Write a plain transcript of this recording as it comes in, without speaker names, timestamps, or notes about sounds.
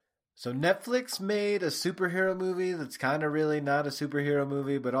So Netflix made a superhero movie that's kind of really not a superhero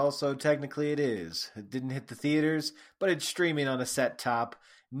movie, but also technically it is. It didn't hit the theaters, but it's streaming on a set top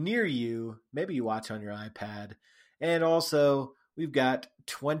near you. Maybe you watch on your iPad. And also, we've got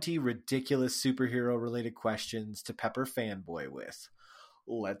 20 ridiculous superhero related questions to pepper Fanboy with.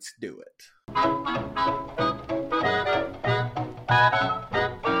 Let's do it.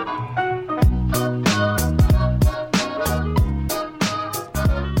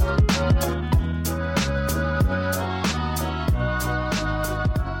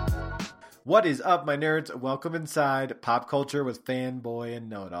 What is up, my nerds? Welcome inside Pop Culture with Fanboy and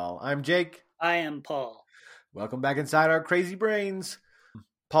Know-It-All. I'm Jake. I am Paul. Welcome back inside our crazy brains.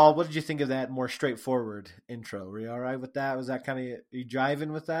 Paul, what did you think of that more straightforward intro? Were you all right with that? Was that kind of, are you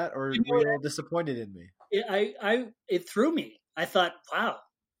driving with that, or were you a little disappointed in me? It threw me. I thought, wow,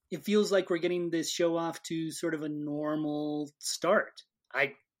 it feels like we're getting this show off to sort of a normal start.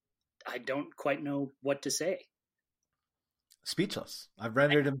 I don't quite know what to say. Speechless. I've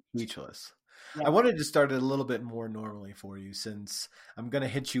rendered him speechless. Yeah. I wanted to start it a little bit more normally for you, since I'm going to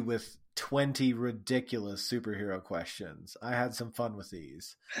hit you with 20 ridiculous superhero questions. I had some fun with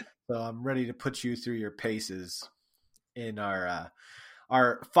these, so I'm ready to put you through your paces in our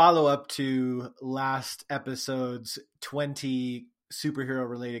follow-up to last episode's 20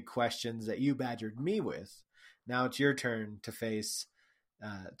 superhero-related questions that you badgered me with. Now it's your turn to face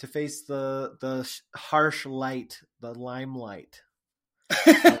the harsh light, the limelight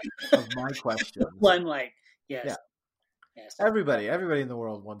of my questions. Limelight, yes. Yeah. Yes. Everybody in the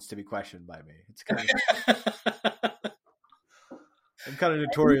world wants to be questioned by me. It's kind of I'm kind of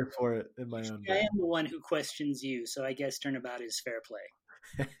notorious for it in my own I way. am the one who questions you, so I guess turnabout is fair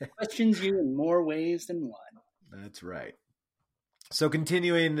play. Questions you in more ways than one. That's right. So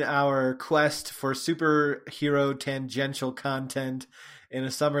continuing our quest for superhero tangential content in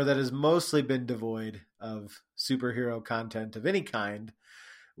a summer that has mostly been devoid of superhero content of any kind,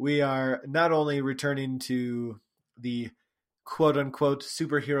 we are not only returning to the quote-unquote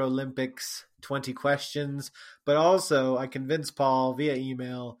Superhero Olympics 20 questions, but also I convinced Paul via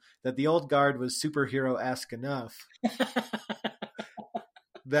email that the old guard was superhero-esque enough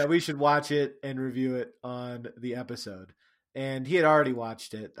that we should watch it and review it on the episode. And he had already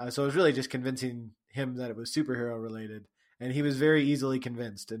watched it, so it was really just convincing him that it was superhero related, and he was very easily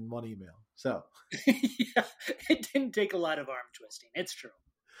convinced in one email. So yeah, it didn't take a lot of arm twisting. It's true.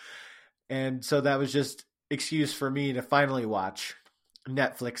 And so that was just excuse for me to finally watch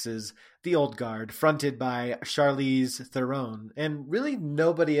Netflix's The Old Guard, fronted by Charlize Theron, and really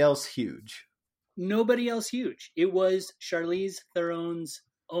nobody else huge. Nobody else huge. It was Charlize Theron's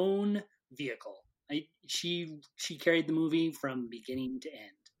own vehicle. She carried the movie from beginning to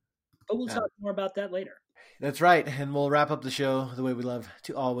end. But we'll talk more about that later. That's right. And we'll wrap up the show the way we love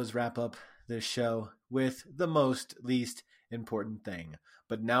to always wrap up this show, with the most least important thing.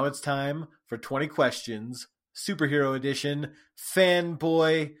 But now it's time for 20 questions, Superhero Edition,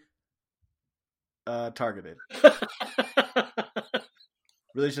 Fanboy targeted.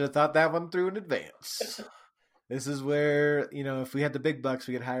 Really should have thought that one through in advance. This is where, if we had the big bucks,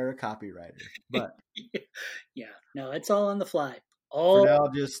 we could hire a copywriter. But yeah, no, it's all on the fly. On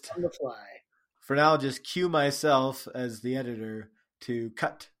the fly. For now, I'll just cue myself as the editor to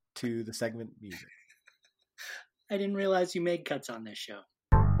cut to the segment music. I didn't realize you made cuts on this show.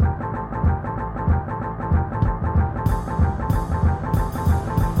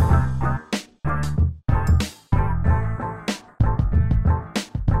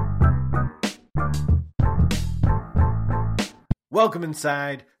 Welcome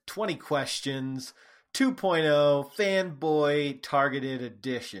inside 20 Questions 2.0 Fanboy Targeted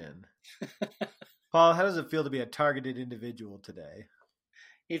Edition. Paul, how does it feel to be a targeted individual today?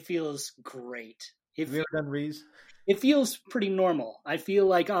 It feels great. Have you ever done Reese? It feels pretty normal. I feel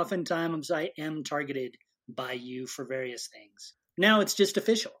like oftentimes I am targeted by you for various things. Now it's just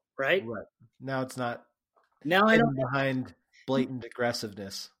official, right? Right. Now it's not. Now I don't behind blatant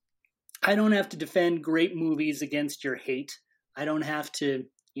aggressiveness. I don't have to defend great movies against your hate. I don't have to,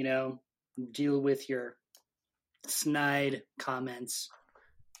 deal with your snide comments.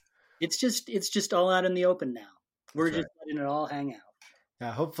 It's just all out in the open now. We're just letting it all hang out.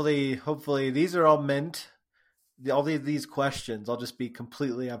 Yeah, hopefully these are all meant. All these questions, I'll just be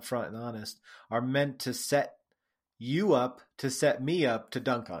completely upfront and honest, are meant to set you up to set me up to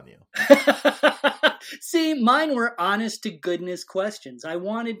dunk on you. See, mine were honest to goodness questions. I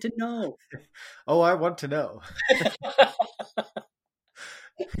wanted to know. Oh, I want to know.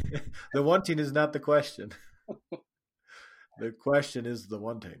 The wanting is not the question. The question is the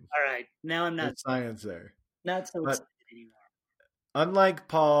wanting. All right. Now I'm not. There's science there. Not so excited anymore. Unlike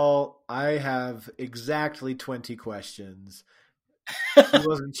Paul, I have exactly 20 questions. He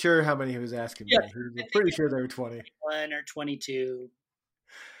wasn't sure how many he was asking me. Yeah, He was I think pretty sure there were 20. 1 or 22.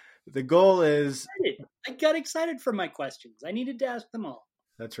 The goal is I got excited for my questions. I needed to ask them all.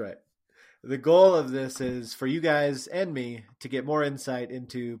 that's right. The goal of this is for you guys and me to get more insight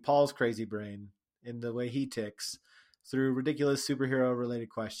into Paul's crazy brain and the way he ticks through ridiculous superhero related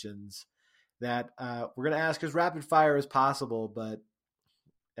questions that we're going to ask as rapid fire as possible, but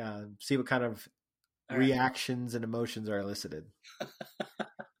see what kind of All right. reactions and emotions are elicited.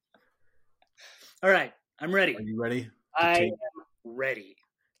 All right. I'm ready. Are you ready? I am ready.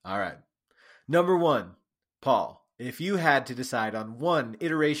 All right. Number 1, Paul, if you had to decide on one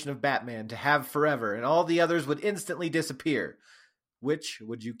iteration of Batman to have forever and all the others would instantly disappear, which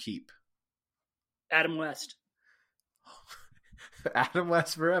would you keep? Adam West. Adam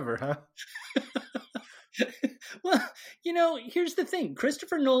West forever, huh? Well, here's the thing.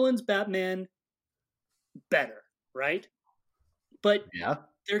 Christopher Nolan's Batman, better, right? But Yeah.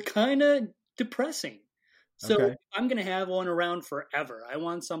 they're kind of depressing. So Okay. I'm going to have one around forever. I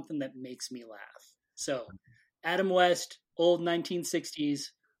want something that makes me laugh. So Adam West, old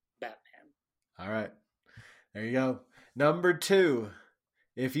 1960s Batman. All right. There you go. Number 2,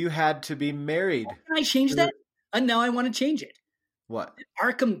 if you had to be married. Can I change that? And now I want to change it. What?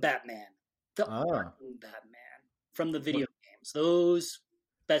 Arkham Batman. The Arkham Batman from the video games. Those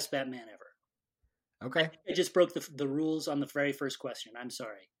best Batman ever. Okay. I just broke the rules on the very first question. I'm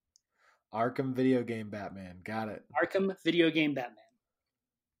sorry. Arkham video game Batman. Got it. Arkham video game Batman.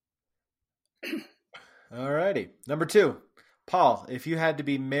 All righty. Number 2, Paul, if you had to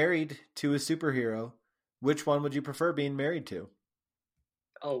be married to a superhero, which one would you prefer being married to?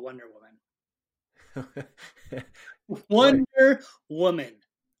 Oh, Wonder Woman. Wonder Woman.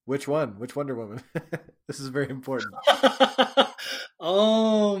 Which one? Which Wonder Woman? This is very important.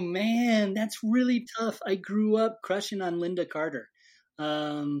 Oh, man, that's really tough. I grew up crushing on Linda Carter.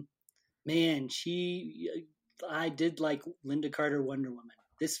 Man, I did like Linda Carter Wonder Woman.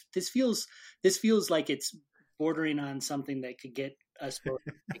 This feels like it's bordering on something that could get us both,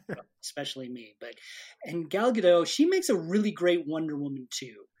 especially me. And Gal Gadot, she makes a really great Wonder Woman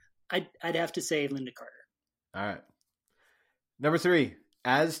too. I'd have to say Linda Carter. All right. Number 3,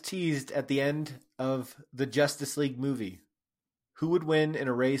 as teased at the end of the Justice League movie, who would win in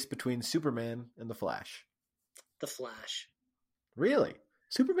a race between Superman and the Flash? The Flash. Really?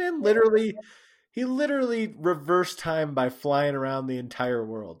 Superman literally reversed time by flying around the entire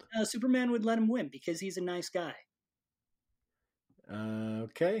world. Superman would let him win because he's a nice guy.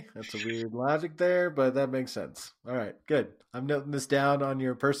 Okay, that's a weird logic there, but that makes sense. All right, good. I'm noting this down on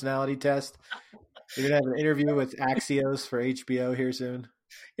your personality test. You're going to have an interview with Axios for HBO here soon.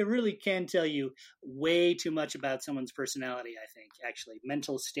 It really can tell you way too much about someone's personality, I think, actually.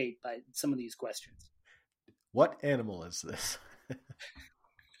 Mental state by some of these questions. What animal is this?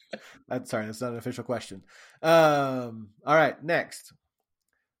 That's not an official question. All right, next.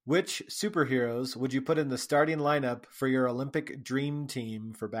 Which superheroes would you put in the starting lineup for your Olympic dream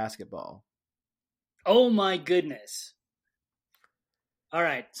team for basketball? Oh my goodness. All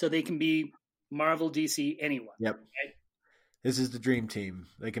right, so they can be Marvel, DC, anyone. Yep. Right? This is the dream team.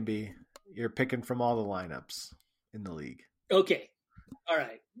 They can be, you're picking from all the lineups in the league. Okay. All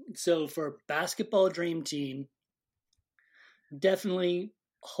right. So for basketball dream team, definitely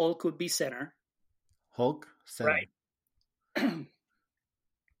Hulk would be center. Hulk, center. Right.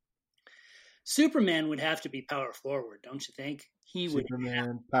 Superman would have to be power forward, don't you think? He would.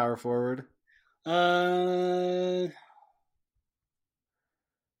 Superman, power forward.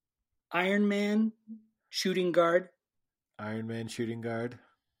 Iron Man, shooting guard. Iron Man, shooting guard.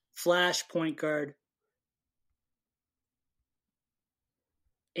 Flash, point guard.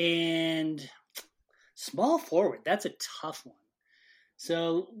 And small forward. That's a tough one.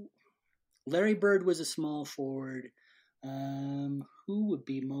 So Larry Bird was a small forward. Who would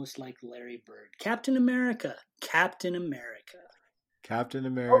be most like Larry Bird? Captain America. Captain America.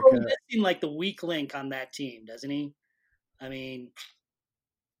 Oh, he does seem like the weak link on that team, doesn't he? I mean,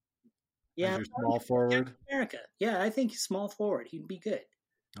 yeah. As your small forward? Captain America. Yeah, I think small forward. He'd be good.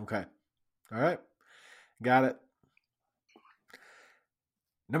 Okay. All right. Got it.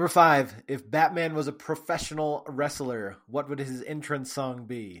 Number 5, if Batman was a professional wrestler, what would his entrance song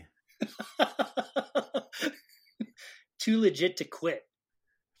be? Too legit to quit.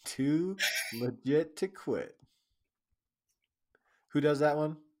 Too legit to quit. Who does that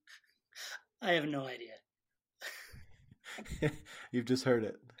one? I have no idea. You've just heard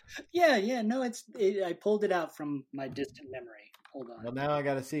it. Yeah. No, I pulled it out from my distant memory. Hold on. Well, now I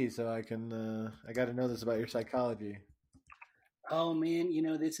got to see, so I can. I got to know this about your psychology. Oh man,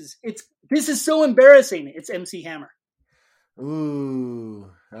 this is so embarrassing. It's MC Hammer. Ooh,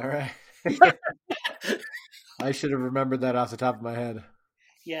 all right. I should have remembered that off the top of my head.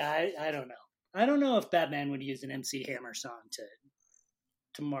 Yeah, I don't know. I don't know if Batman would use an MC Hammer song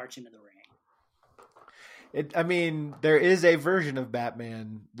to march into the ring. I mean, there is a version of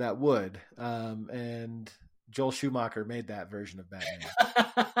Batman that would, and Joel Schumacher made that version of Batman.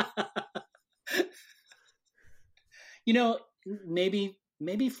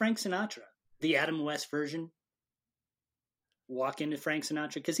 Maybe Frank Sinatra, the Adam West version. Walk into Frank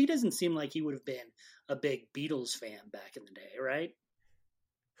Sinatra, because he doesn't seem like he would have been a big Beatles fan back in the day, right?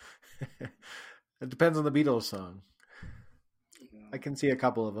 It depends on the Beatles song. I can see a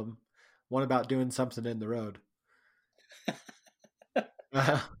couple of them. One about doing something in the road.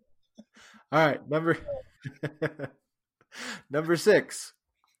 All right, number 6.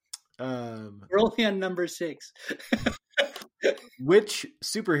 We're only on number 6. Which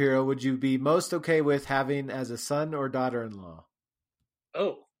superhero would you be most okay with having as a son or daughter-in-law?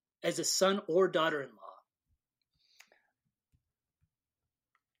 Oh, as a son or daughter-in-law.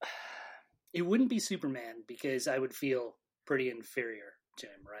 It wouldn't be Superman, because I would feel pretty inferior to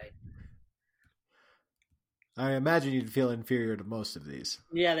him, right? I imagine you'd feel inferior to most of these.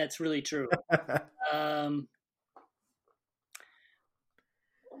 Yeah, that's really true.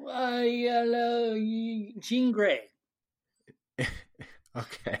 Jean Grey.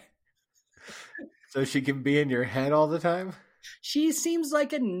 Okay. So she can be in your head all the time? She seems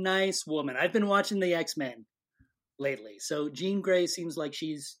like a nice woman. I've been watching the X-Men lately. So Jean Grey seems like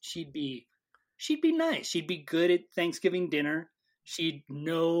she'd be nice. She'd be good at Thanksgiving dinner. She'd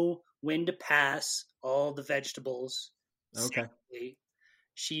know when to pass all the vegetables. Okay. Safely.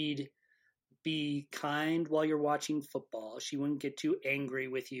 She'd be kind while you're watching football. She wouldn't get too angry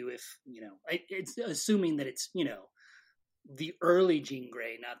with you if, it's assuming that it's, the early Jean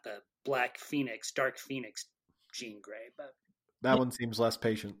Grey, not the Dark Phoenix Jean Grey. But that one seems less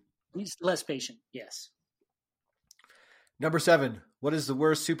patient. He's less patient, yes. Number 7. What is the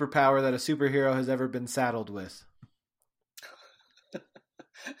worst superpower that a superhero has ever been saddled with?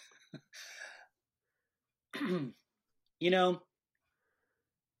 I'm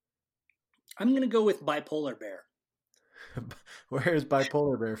going to go with Bipolar Bear. Where is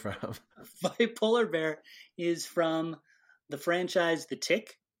Bipolar Bear from? Bipolar Bear is from the franchise The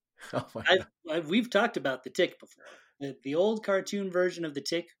Tick. Oh my God. We've talked about The Tick before. The old cartoon version of The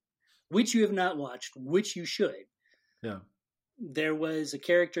Tick, which you have not watched, which you should. Yeah. There was a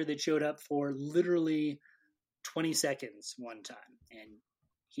character that showed up for literally 20 seconds one time, and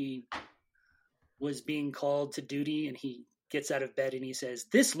he was being called to duty, and he gets out of bed and he says,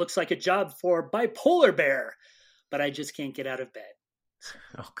 "This looks like a job for Bipolar Bear, but I just can't get out of bed."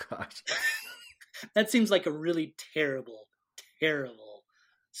 Oh gosh. That seems like a really terrible, terrible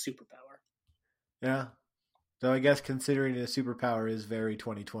superpower. Yeah. So I guess considering a superpower is very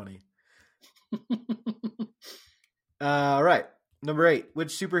 2020. All right. Number 8. Which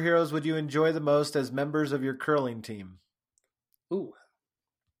superheroes would you enjoy the most as members of your curling team? Ooh.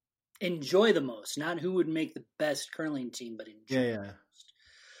 Enjoy the most. Not who would make the best curling team, but enjoy. Yeah.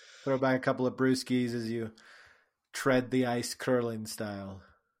 Throw back a couple of brewskis as you tread the ice curling style.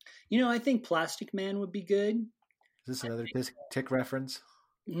 I think Plastic Man would be good. Is this another Tick reference?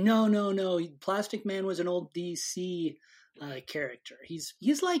 No. Plastic Man was an old DC character. He's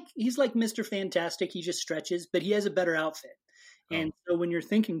like Mr. Fantastic. He just stretches, but he has a better outfit. Oh. And so when you're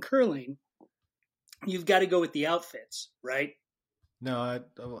thinking curling, you've got to go with the outfits, right? No,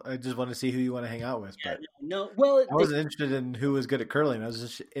 I just want to see who you want to hang out with. Yeah, but no. Well, I wasn't interested in who was good at curling. I was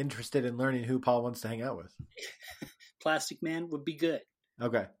just interested in learning who Paul wants to hang out with. Plastic Man would be good.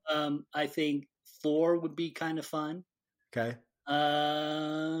 Okay. I think Thor would be kind of fun. Okay.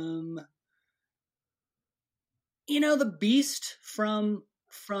 The Beast from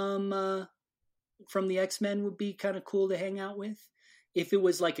the X-Men would be kind of cool to hang out with. If it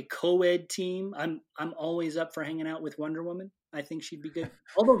was like a co-ed team, I'm always up for hanging out with Wonder Woman. I think she'd be good.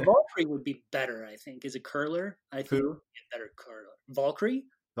 Although Valkyrie would be better, I think, as a curler. I think she'd be a better curler. Valkyrie,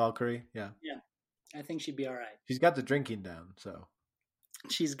 yeah. Yeah. I think she'd be all right. She's got the drinking down, so.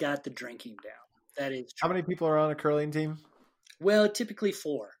 She's got the drinking down. That is true. How many people are on a curling team? Well, typically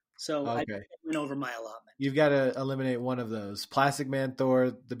 4. So okay. I went over my allotment. You've got to eliminate one of those. Plastic Man,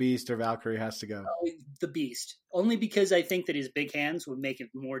 Thor, the Beast, or Valkyrie has to go. Oh, the Beast. Only because I think that his big hands would make it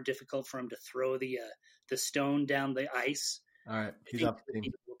more difficult for him to throw the stone down the ice. All right. He's off the team.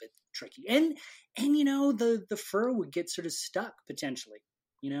 A little bit tricky. And the fur would get sort of stuck potentially,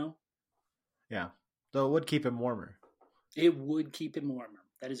 Yeah. So it would keep him warmer. It would keep him warmer.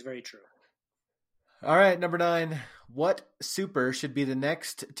 That is very true. All right, number 9. What super should be the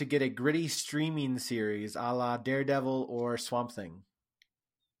next to get a gritty streaming series a la Daredevil or Swamp Thing?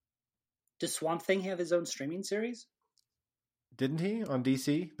 Does Swamp Thing have his own streaming series? Didn't he on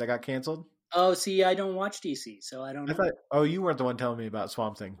DC that got canceled? Oh, see, I don't watch DC, so I don't I know. thought. Oh, you weren't the one telling me about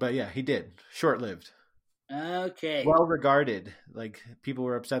Swamp Thing, but yeah, he did. Short lived. Okay. Well regarded. Like people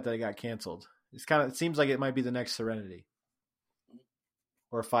were upset that it got canceled. It seems like it might be the next Serenity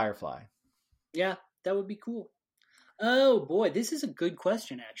or Firefly. Yeah, that would be cool. Oh boy, this is a good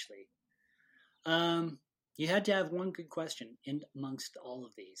question actually. You had to have one good question in amongst all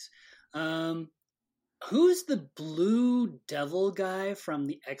of these. Who's the blue devil guy from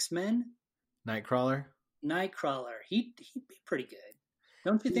the X-Men? Nightcrawler. Nightcrawler. He'd be pretty good.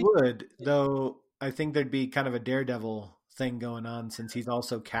 Don't you He think? would, though. I think there'd be kind of a Daredevil thing going on since he's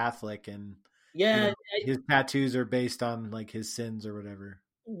also Catholic and Yeah. his tattoos are based on like his sins or whatever.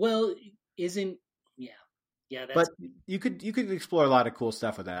 Well, isn't yeah. Yeah, But that's you could explore a lot of cool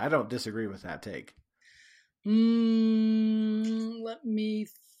stuff with that. I don't disagree with that take. let me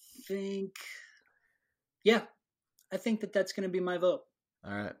think. Yeah, I think that's going to be my vote.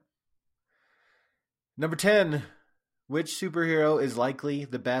 All right. Number 10. Which superhero is likely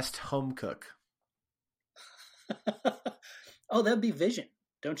the best home cook? Oh, that'd be Vision,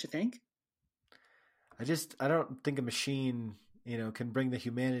 don't you think? I don't think a machine, can bring the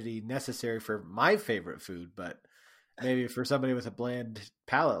humanity necessary for my favorite food, but maybe for somebody with a bland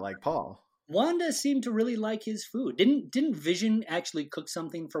palate like Paul. Wanda seemed to really like his food. Didn't Vision actually cook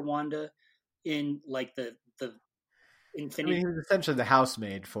something for Wanda in like the Infinity? He was essentially the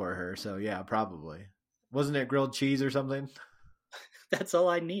housemaid for her, so yeah, probably. Wasn't it grilled cheese or something? That's all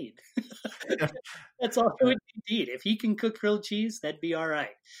I need. That's all I would need. If he can cook grilled cheese, that'd be all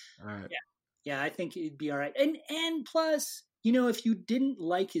right. All right. Yeah, I think it'd be all right. And plus, if you didn't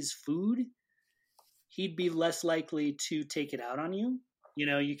like his food, he'd be less likely to take it out on you.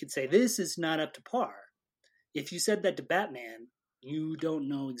 You could say this is not up to par. If you said that to Batman, you don't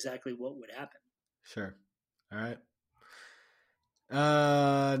know exactly what would happen. Sure. All right.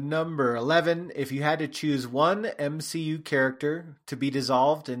 Number 11. If you had to choose one MCU character to be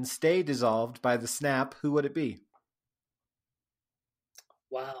dissolved and stay dissolved by the snap, who would it be?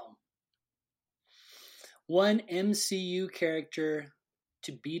 Wow. One MCU character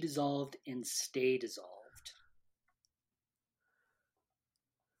to be dissolved and stay dissolved.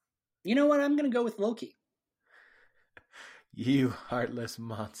 You know what? I'm going to go with Loki. You heartless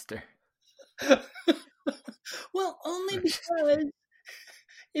monster. Well, only because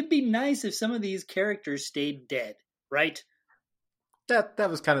it'd be nice if some of these characters stayed dead, right? That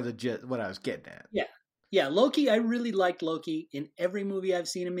was kind of what I was getting at. Yeah. Loki. I really liked Loki in every movie I've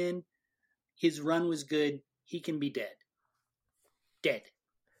seen him in. His run was good. He can be dead. Dead.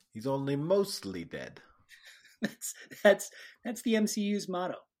 He's only mostly dead. That's the MCU's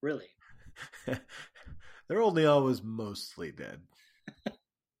motto, really. They're only always mostly dead.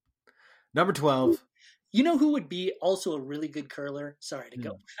 Number 12. You know who would be also a really good curler? Sorry to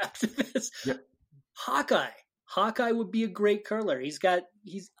go after this. Yep. Hawkeye. Hawkeye would be a great curler.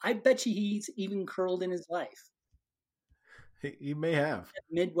 I bet you he's even curled in his life. He may have. That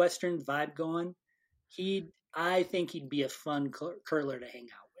Midwestern vibe going. I think he'd be a fun curler to hang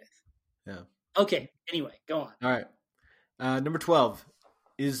out with. Yeah. Okay. Anyway, go on. All right. Number 12.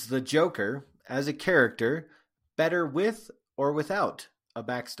 Is the Joker, as a character, better with or without a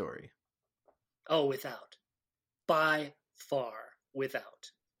backstory? Oh, without. By far,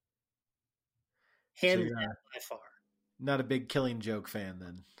 without. Hands down, by far. Not a big Killing Joke fan,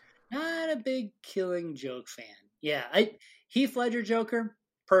 then. Not a big Killing Joke fan. Yeah, Heath Ledger Joker,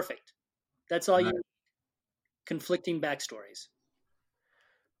 perfect. That's all you need. Conflicting backstories.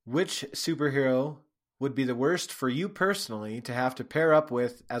 Which superhero would be the worst for you personally to have to pair up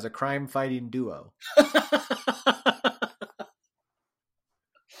with as a crime-fighting duo?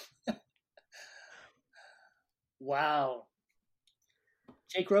 Wow.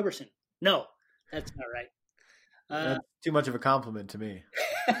 Jake Roberson. No, that's not right. That's too much of a compliment to me.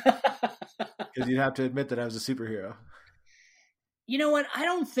 Because you'd have to admit that I was a superhero. You know what? I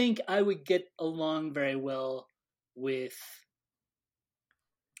don't think I would get along very well with,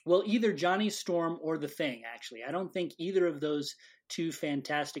 either Johnny Storm or The Thing, actually. I don't think either of those two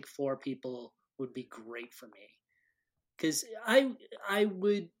Fantastic Four people would be great for me. Because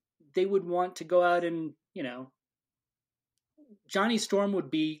they would want to go out and, Johnny Storm would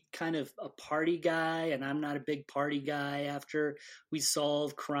be kind of a party guy, and I'm not a big party guy after we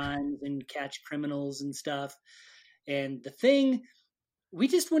solve crimes and catch criminals and stuff. And The Thing, we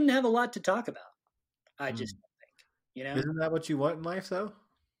just wouldn't have a lot to talk about. I just don't think, Isn't that what you want in life, though?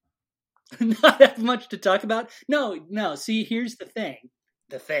 Not have much to talk about. No. See, here's the thing.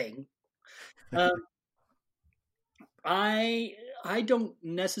 The thing. Um, I don't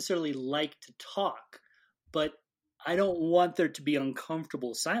necessarily like to talk, but I don't want there to be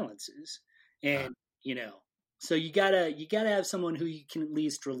uncomfortable silences. And so you gotta have someone who you can at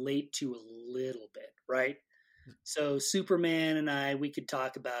least relate to a little bit, right? So Superman and we could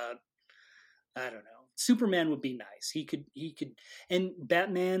talk about, I don't know. Superman would be nice. He could, and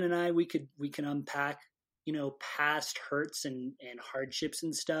Batman and we can unpack, past hurts and hardships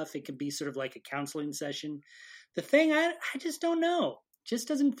and stuff. It could be sort of like a counseling session. The thing, I just don't know. Just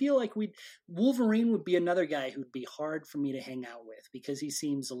doesn't feel like Wolverine would be another guy who'd be hard for me to hang out with because he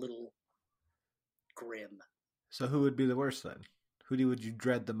seems a little grim. So who would be the worst then? Who would you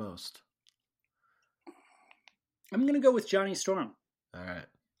dread the most? I'm going to go with Johnny Storm. All right.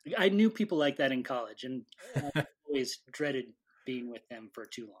 I knew people like that in college, and I always dreaded being with them for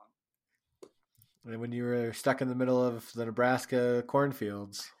too long. And when you were stuck in the middle of the Nebraska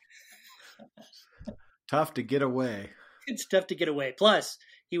cornfields, tough to get away. It's tough to get away. Plus,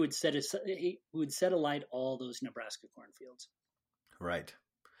 he would set alight all those Nebraska cornfields. Right.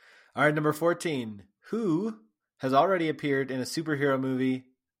 All right, number 14. Who has already appeared in a superhero movie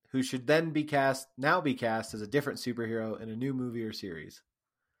who should then now be cast as a different superhero in a new movie or series?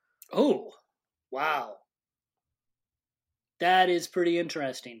 Oh, wow. That is pretty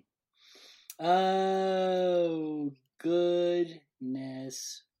interesting. Oh,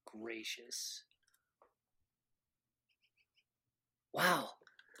 goodness gracious. Wow.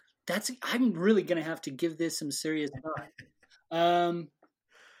 I'm really going to have to give this some serious thought.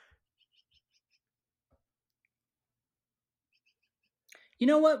 You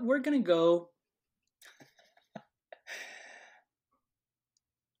know what? We're going to go.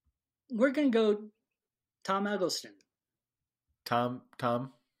 We're going to go Tom Eggleston. Tom?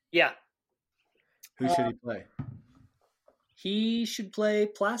 Yeah. Who should he play? He should play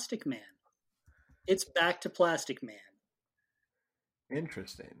Plastic Man. It's back to Plastic Man.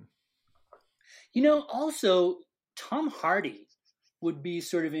 Interesting. Also, Tom Hardy would be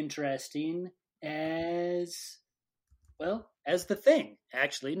sort of interesting as the Thing.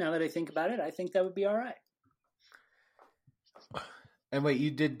 Actually, now that I think about it, I think that would be all right. And wait,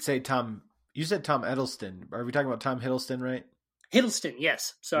 you did say Tom. You said Tom Hiddleston. Are we talking about Tom Hiddleston, right? Hiddleston,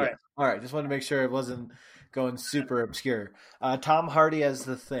 yes. Sorry. Yeah. All right, just wanted to make sure it wasn't going super obscure. Tom Hardy as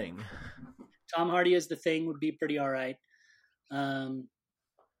the Thing. Tom Hardy as the Thing would be pretty all right. Tom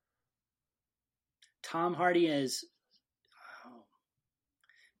Hardy as,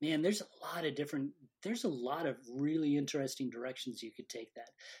 there's a lot of really interesting directions you could take that.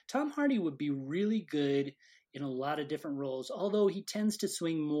 Tom Hardy would be really good in a lot of different roles, although he tends to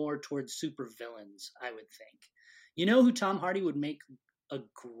swing more towards super villains, I would think. You know who Tom Hardy would make a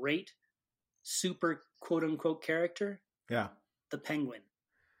great super quote-unquote character? Yeah. The Penguin.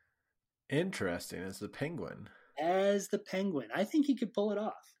 Interesting. As the Penguin. I think he could pull it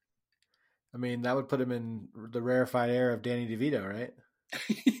off. I mean, that would put him in the rarefied air of Danny DeVito, right?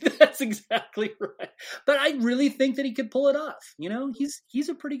 That's exactly right. But I really think that he could pull it off. He's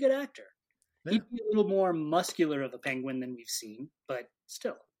a pretty good actor. Yeah. He'd be a little more muscular of a penguin than we've seen, but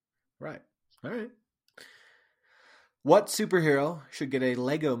still. Right. All right. What superhero should get a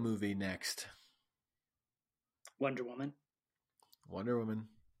Lego movie next? Wonder Woman.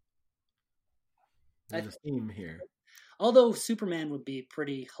 There's a theme here. Although Superman would be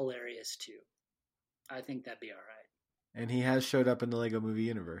pretty hilarious too. I think that'd be all right. And he has showed up in the Lego movie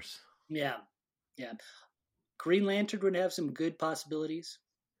universe. Yeah. Green Lantern would have some good possibilities.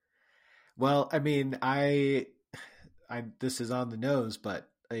 Well, I mean, this is on the nose, but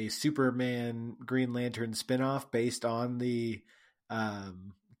a Superman Green Lantern spinoff based on the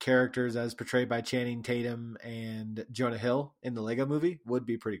characters as portrayed by Channing Tatum and Jonah Hill in the Lego movie would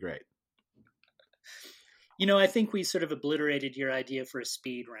be pretty great. I think we sort of obliterated your idea for a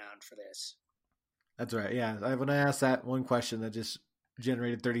speed round for this. That's right. Yeah. When I asked that one question, that just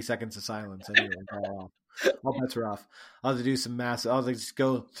generated 30 seconds of silence. I knew it was all off. All bets are off. I'll have to do some math. I'll just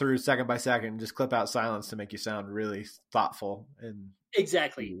go through second by second and just clip out silence to make you sound really thoughtful. And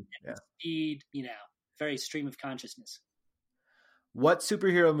exactly. Yeah. Speed, very stream of consciousness. What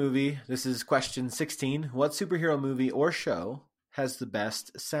superhero movie, this is question 16, what superhero movie or show has the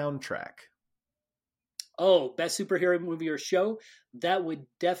best soundtrack? Oh, best superhero movie or show? That would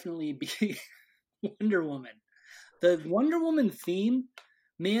definitely be Wonder Woman. The Wonder Woman theme,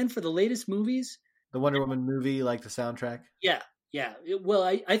 man, for the latest movies. The Wonder Woman movie, like the soundtrack? Yeah. Well,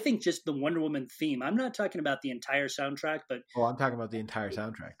 I think just the Wonder Woman theme. I'm not talking about the entire soundtrack, but... Oh, I'm talking about the entire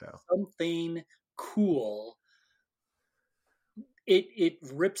soundtrack, though. Something cool. it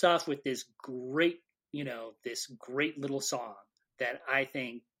rips off with this great, this great little song that I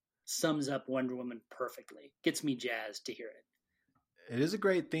think sums up Wonder Woman perfectly. Gets me jazzed to hear it. It is a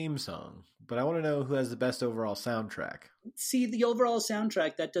great theme song, but I want to know who has the best overall soundtrack. See, the overall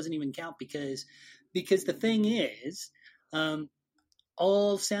soundtrack, that doesn't even count because the thing is,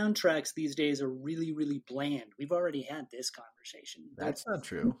 all soundtracks these days are really, really bland. We've already had this conversation. That's not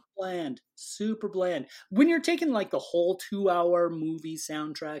true. Super bland. When you're taking like the whole 2-hour movie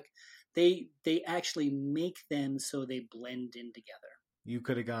soundtrack, they actually make them so they blend in together. You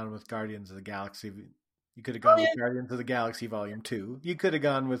could have gone with Guardians of the Galaxy. You could have gone with Guardians of the Galaxy Volume 2. You could have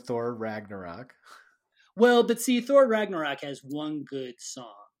gone with Thor Ragnarok. Well, but see, Thor Ragnarok has one good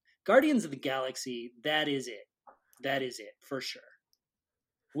song. Guardians of the Galaxy, that is it. That is it, for sure.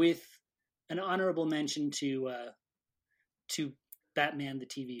 With an honorable mention to Batman the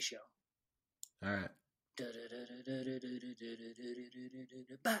TV show. All right.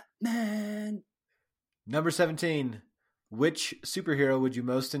 Batman. Number 17. Which superhero would you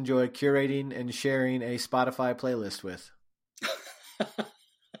most enjoy curating and sharing a Spotify playlist with?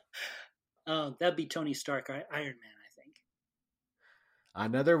 Oh, that'd be Tony Stark, Iron Man, I think.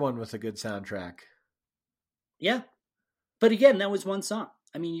 Another one with a good soundtrack. Yeah. But again, that was one song.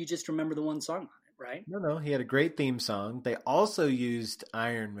 I mean, you just remember the one song on it, right? No, he had a great theme song. They also used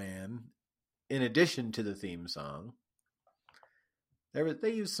Iron Man in addition to the theme song.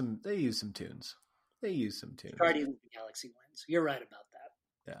 They used some tunes. Guardians of the Galaxy wins. You're right about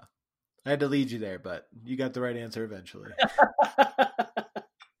that. Yeah. I had to lead you there, but you got the right answer eventually.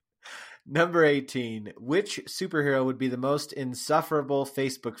 Number 18. Which superhero would be the most insufferable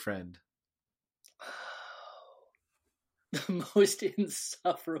Facebook friend? The most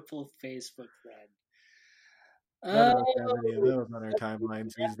insufferable Facebook friend. I don't have any of those on our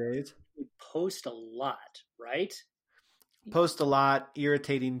timelines these days. We post a lot, right? Post a lot,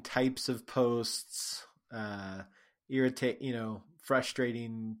 irritating types of posts,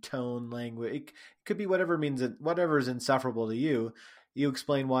 frustrating tone, language. It could be whatever is insufferable to you. You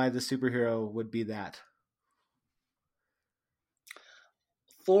explain why the superhero would be that.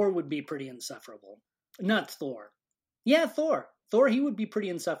 Thor would be pretty insufferable. Not Thor. Yeah, Thor. Thor, he would be pretty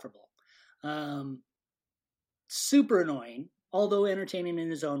insufferable. Super annoying, although entertaining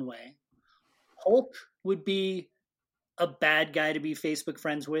in his own way. Hulk would be a bad guy to be Facebook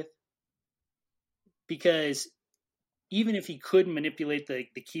friends with, because even if he could manipulate the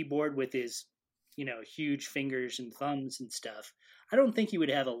keyboard with his, huge fingers and thumbs and stuff, I don't think he would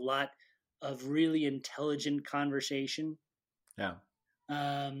have a lot of really intelligent conversation. Yeah.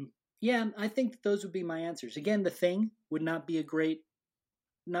 Yeah, I think those would be my answers. Again, the Thing would not be a great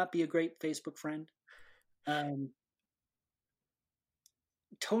Facebook friend.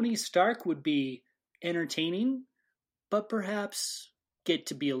 Tony Stark would be entertaining, but perhaps get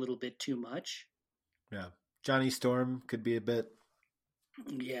to be a little bit too much. Yeah. Johnny Storm could be a bit.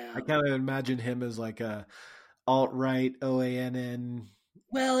 Yeah. I kind of imagine him as like a alt-right OANN.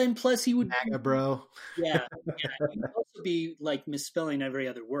 Well, and plus he would MAGA bro. Yeah. He would also be like misspelling every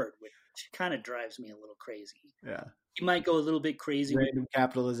other word, which kind of drives me a little crazy. Yeah. He might go a little bit crazy. Random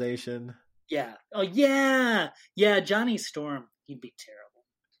capitalization. Yeah. Oh, yeah. Yeah, Johnny Storm. He'd be terrible.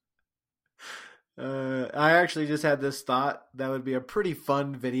 I actually just had this thought that would be a pretty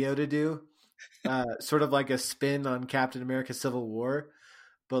fun video to do. Sort of like a spin on Captain America Civil War,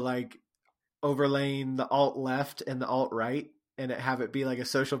 but like overlaying the alt-left and the alt-right, and have it be like a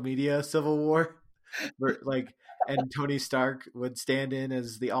social media Civil War. Where, and Tony Stark would stand in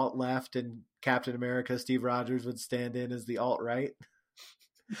as the alt-left, and Captain America Steve Rogers would stand in as the alt-right.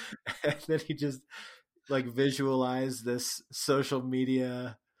 And then he just visualize this social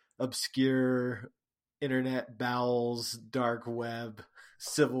media, obscure internet bowels, dark web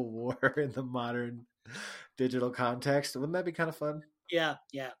Civil War in the modern digital context. Wouldn't that be kind of fun? Yeah.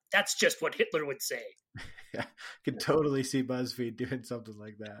 That's just what Hitler would say. Yeah, could totally see BuzzFeed doing something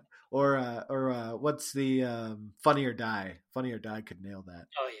like that. Or what's the Funny or Die? Funny or Die could nail that.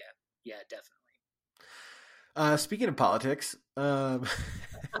 Oh yeah, definitely. Speaking of politics,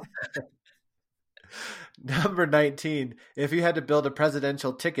 number 19. If you had to build a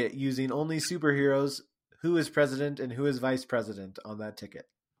presidential ticket using only superheroes, who is president and who is vice president on that ticket?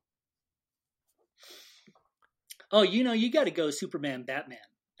 Oh, you got to go Superman, Batman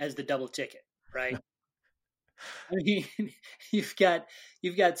as the double ticket, right? I mean, you've got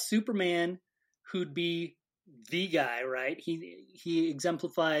Superman, who'd be the guy, right? He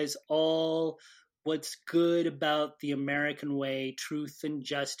exemplifies all what's good about the American way, truth and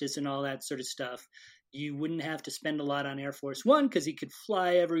justice and all that sort of stuff. You wouldn't have to spend a lot on Air Force One because he could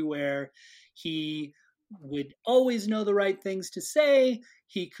fly everywhere. He would always know the right things to say.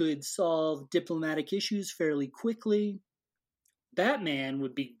 He could solve diplomatic issues fairly quickly. Batman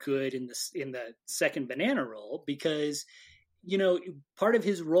would be good in the second banana role because, part of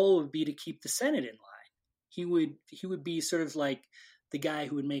his role would be to keep the Senate in line. He would be sort of like the guy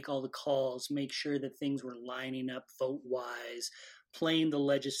who would make all the calls, make sure that things were lining up vote-wise, playing the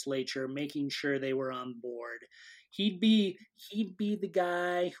legislature, making sure they were on board. He'd be the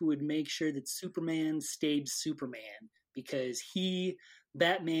guy who would make sure that Superman stayed Superman because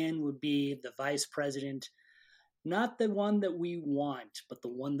Batman would be the vice president, not the one that we want, but the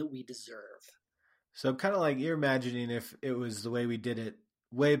one that we deserve. So kind of like you're imagining if it was the way we did it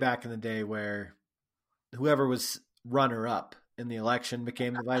way back in the day where whoever was runner-up in the election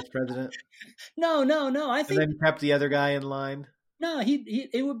became the vice president. No. I think and then kept the other guy in line. No,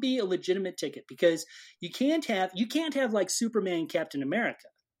 it would be a legitimate ticket because you can't have like Superman, Captain America.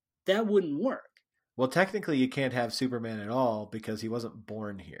 That wouldn't work. Well, technically, you can't have Superman at all because he wasn't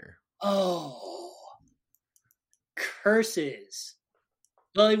born here. Oh, curses!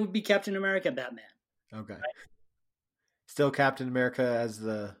 Well, it would be Captain America, Batman. Okay. Right? Still Captain America as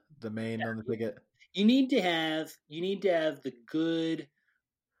the main on the ticket. You need to have the good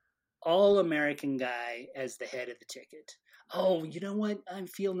all-American guy as the head of the ticket. Oh, you know what? I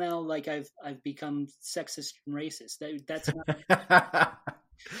feel now like I've become sexist and racist. That's not.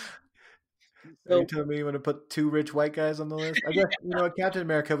 So, are you telling me you want to put 2 rich white guys on the list? I guess Captain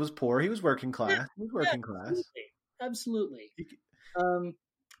America was poor. He was working class. Class. Absolutely.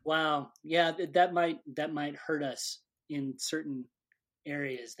 Wow. Yeah, that might hurt us in certain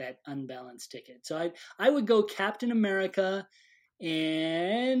areas, that unbalanced ticket. So I would go Captain America,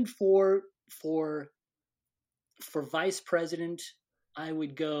 and for vice president, I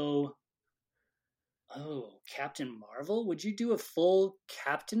would go, Captain Marvel. Would you do a full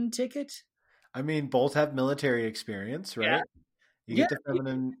captain ticket? I mean, both have military experience, right? Yeah. You get the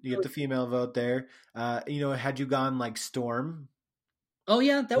feminine, you get the female vote there. Had you gone like Storm, oh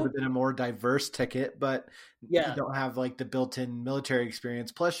yeah, that would have been a more diverse ticket, but you don't have like the built-in military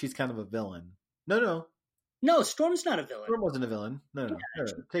experience. Plus, she's kind of a villain. No, Storm's not a villain. Storm wasn't a villain. No.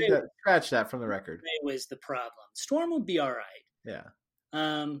 Take that. Scratch that from the record. It was the problem. Storm would be all right. Yeah.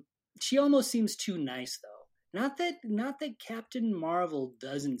 She almost seems too nice, though. Not that Captain Marvel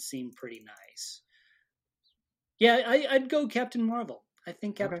doesn't seem pretty nice. Yeah, I'd go Captain Marvel. I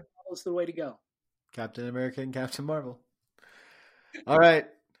think Captain Marvel is the way to go. Captain America and Captain Marvel. All right.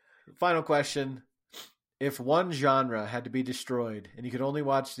 Final question. If one genre had to be destroyed and you could only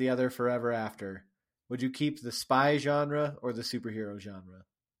watch the other forever after, would you keep the spy genre or the superhero genre?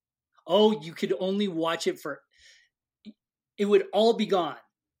 Oh, you could only watch it it would all be gone.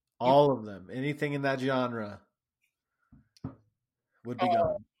 All of them. Anything in that genre would be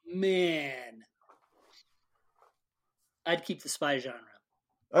gone. Man. I'd keep the spy genre.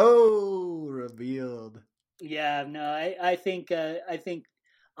 Oh, revealed. Yeah, no, I think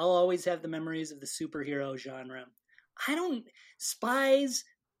I'll always have the memories of the superhero genre. Spies,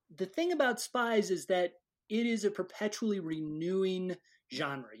 the thing about spies is that it is a perpetually renewing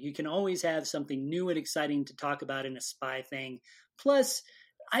genre. You can always have something new and exciting to talk about in a spy thing. Plus,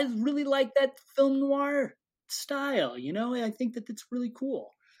 I really like that film noir style. I think that that's really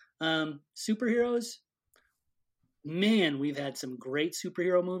cool. Superheroes, man, we've had some great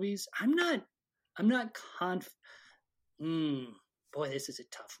superhero movies. I'm not boy, this is a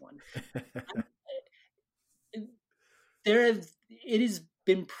tough one. It has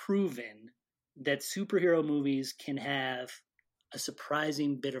been proven that superhero movies can have a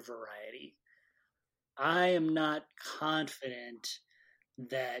surprising bit of variety. I am not confident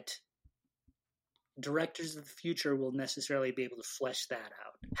that directors of the future will necessarily be able to flesh that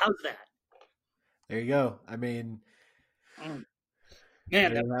out. How's that? There you go. I mean, man,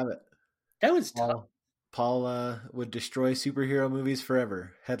 there you have it. That was tough. Paul would destroy superhero movies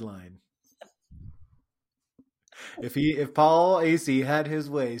forever. Headline. If Paul Asay had his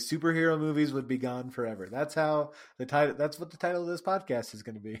way, superhero movies would be gone forever. That's how the title. That's what the title of this podcast is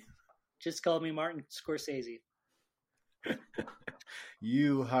going to be. Just call me Martin Scorsese.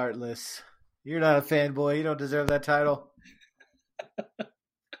 You heartless. You're not a fanboy. You don't deserve that title.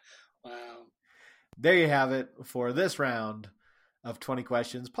 Wow. There you have it for this round of 20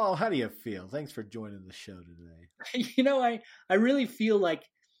 questions. Paul, how do you feel? Thanks for joining the show today. I really feel like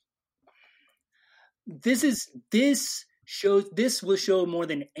this will show more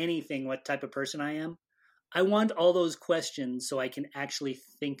than anything what type of person I am. I want all those questions so I can actually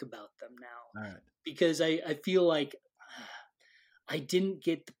think about them now. All right. Because I feel like I didn't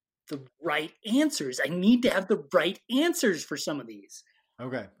get the right answers. I need to have the right answers for some of these.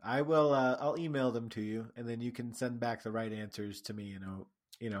 Okay, I will. I'll email them to you, and then you can send back the right answers to me.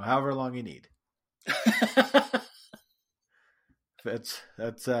 However long you need. That's fair.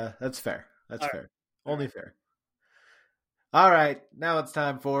 That's All fair. right. Only fair. All right, now it's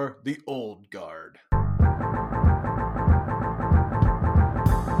time for the old guard.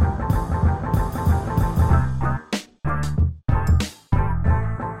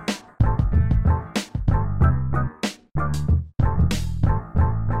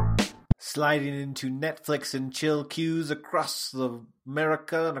 Sliding into Netflix and chill queues across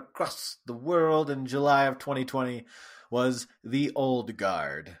America and across the world in July of 2020 was The Old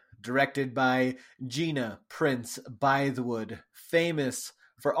Guard, directed by Gina Prince Bythewood, famous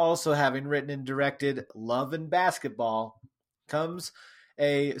for also having written and directed Love and Basketball, comes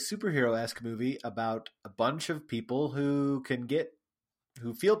a superhero-esque movie about a bunch of people who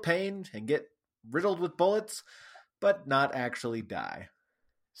feel pain and get riddled with bullets, but not actually die.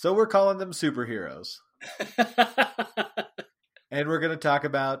 So we're calling them superheroes. And we're going to talk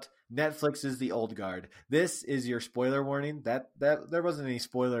about Netflix's The Old Guard. This is your spoiler warning. That there wasn't any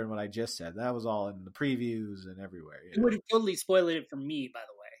spoiler in what I just said. That was all in the previews and everywhere. You would have totally spoiled it for me, by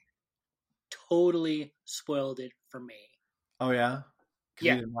the way. Totally spoiled it for me. Oh, yeah? Because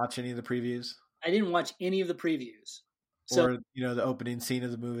Yeah. you didn't watch any of the previews? I didn't watch any of the previews. So, or, the opening scene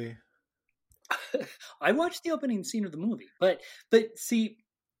of the movie? I watched the opening scene of the movie. But see,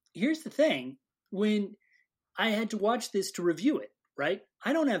 here's the thing. When I had to watch this to review it, right?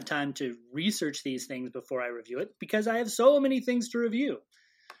 I don't have time to research these things before I review it because I have so many things to review.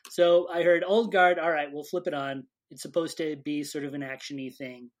 So I heard Old Guard. All right, we'll flip it on. It's supposed to be sort of an action-y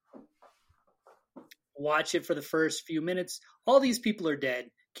thing. Watch it for the first few minutes. All these people are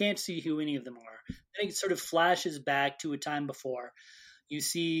dead. Can't see who any of them are. Then it sort of flashes back to a time before. You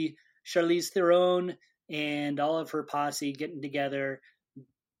see Charlize Theron and all of her posse getting together,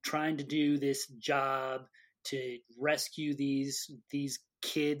 trying to do this job to rescue these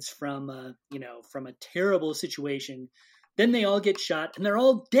kids from a terrible situation. Then they all get shot and they're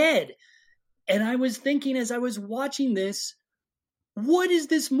all dead. And I was thinking as I was watching this, what is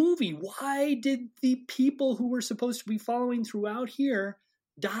this movie? Why did the people who were supposed to be following throughout here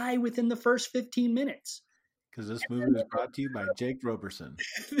die within the first 15 minutes? Because this movie was brought to you by Jake Roberson.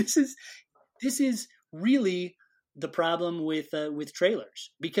 This is really the problem with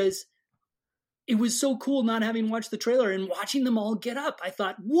trailers, because it was so cool not having watched the trailer and watching them all get up. I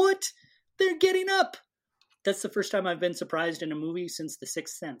thought, what? They're getting up. That's the first time I've been surprised in a movie since The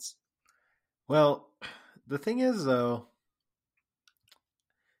Sixth Sense. Well, the thing is, though,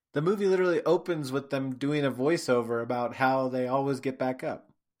 the movie literally opens with them doing a voiceover about how they always get back up.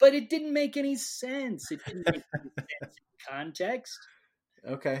 But it didn't make any sense. It didn't make any sense in context.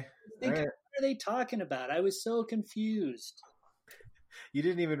 Okay. What are they talking about? I was so confused. You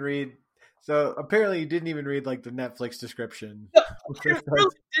didn't even read. So apparently you didn't even read like the Netflix description. No, I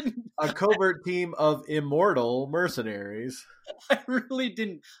really didn't. A covert team of immortal mercenaries. I really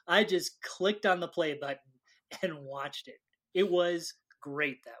didn't. I just clicked on the play button and watched it. It was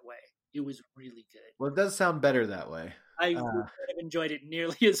great that way. It was really good. Well, it does sound better that way. I would have enjoyed it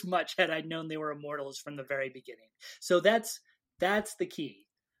nearly as much had I known they were immortals from the very beginning. So that's the key.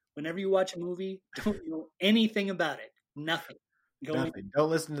 Whenever you watch a movie, don't know anything about it. Nothing. Nothing.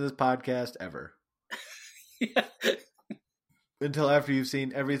 Don't listen to this podcast ever. Yeah. Until after you've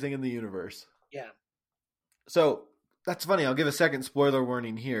seen everything in the universe. Yeah. So that's funny. I'll give a second spoiler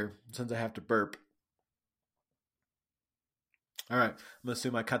warning here since I have to burp. All right. I'm going to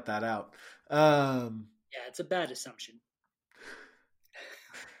assume I cut that out. Yeah, it's a bad assumption.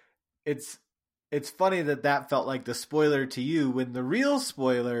 It's funny that felt like the spoiler to you when the real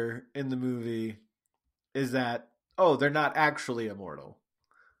spoiler in the movie is that, oh, they're not actually immortal.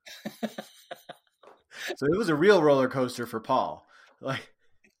 So it was a real roller coaster for Paul. Like,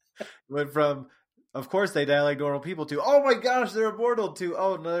 went from, of course they die like normal people, to, oh my gosh, they're immortal, to,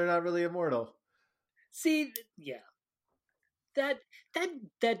 oh no, they're not really immortal. See, yeah. That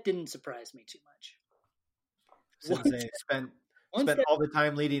didn't surprise me too much. Since they spent all the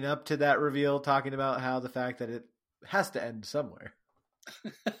time leading up to that reveal talking about how the fact that it has to end somewhere.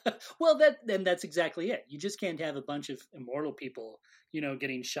 Well, that's exactly it. You just can't have a bunch of immortal people,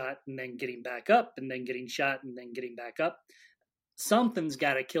 getting shot and then getting back up and then getting shot and then getting back up. Something's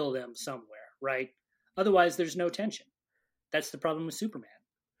got to kill them somewhere, right? Otherwise, there's no tension. That's the problem with Superman.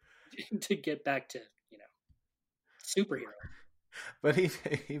 To get back to, superhero. But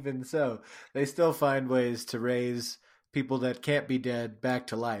even so, they still find ways to raise people that can't be dead back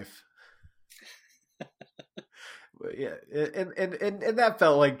to life. Yeah, and that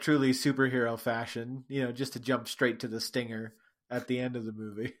felt like truly superhero fashion, just to jump straight to the stinger. at the end of the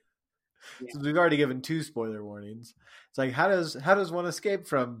movie. Yeah. So we've already given 2 spoiler warnings. It's like, how does one escape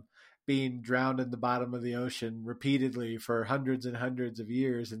from being drowned in the bottom of the ocean repeatedly for hundreds and hundreds of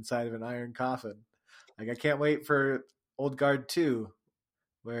years inside of an iron coffin? Like, I can't wait for Old Guard 2,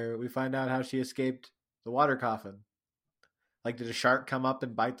 where we find out how she escaped the water coffin. Like, did a shark come up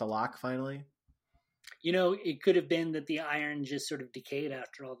and bite the lock finally? It could have been that the iron just sort of decayed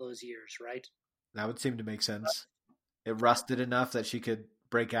after all those years, right? That would seem to make sense. It rusted enough that she could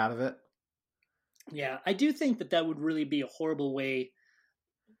break out of it. Yeah, I do think that would really be a horrible way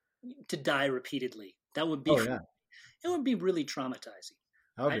to die repeatedly. That would be, it would be really traumatizing.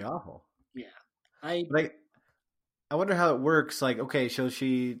 That would be awful. Yeah. I wonder how it works. Like, okay, so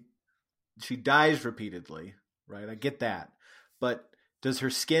she dies repeatedly, right? I get that. But does her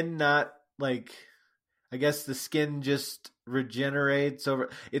skin not, like, I guess the skin just regenerates over.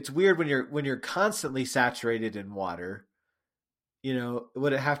 It's weird when you're constantly saturated in water.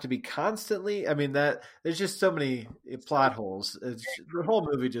 Would it have to be constantly? I mean, that there's just so many plot holes. The whole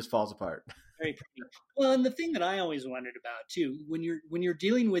movie just falls apart. Very pretty. Well, and the thing that I always wondered about too, when you're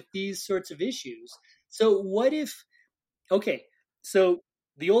dealing with these sorts of issues, so what if? Okay, so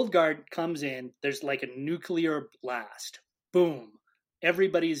the Old Guard comes in. There's like a nuclear blast. Boom,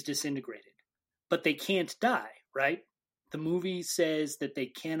 everybody's disintegrated, but they can't die, right? The movie says that they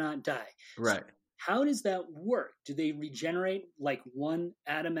cannot die. Right. So how does that work? Do they regenerate like one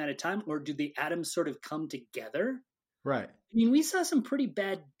atom at a time, or do the atoms sort of come together? Right. I mean, we saw some pretty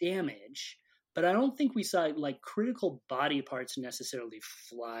bad damage, but I don't think we saw like critical body parts necessarily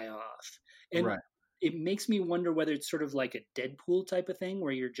fly off. And right. It makes me wonder whether it's sort of like a Deadpool type of thing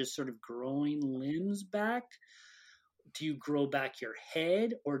where you're just sort of growing limbs back. Do you grow back your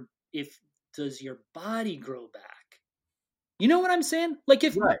head, or does your body grow back? You know what I'm saying? Like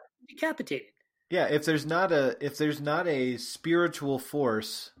if right. decapitated. Yeah, if there's not a spiritual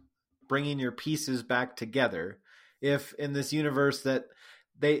force bringing your pieces back together, if in this universe that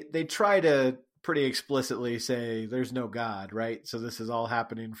they try to pretty explicitly say there's no God, right? So this is all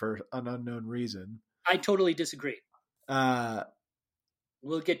happening for an unknown reason. I totally disagree. We'll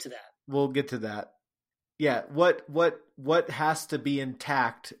get to that. Yeah, what has to be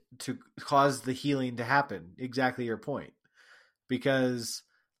intact to cause the healing to happen? Exactly your point. Because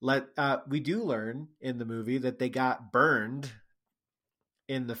we do learn in the movie that they got burned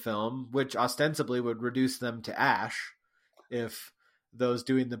in the film, which ostensibly would reduce them to ash if those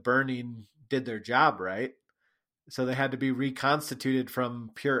doing the burning did their job right. So they had to be reconstituted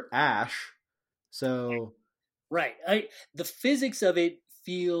from pure ash. So right. The physics of it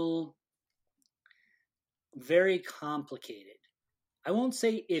feel very complicated. I won't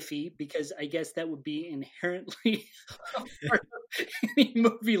say iffy because I guess that would be inherently part of any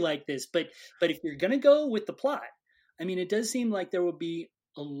movie like this. But if you're going to go with the plot, I mean, it does seem like there would be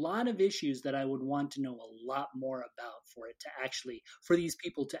a lot of issues that I would want to know a lot more about for these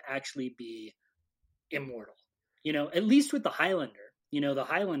people to actually be immortal. At least with the Highlander, the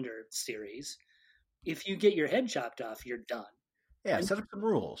Highlander series, if you get your head chopped off, you're done. Yeah, set up some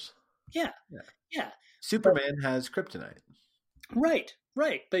rules. Yeah. Superman has kryptonite. Right.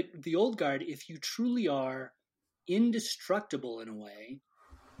 But the Old Guard, if you truly are indestructible in a way,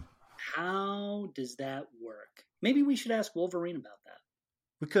 how does that work? Maybe we should ask Wolverine about that.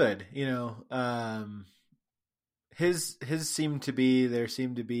 We could, his seemed to be,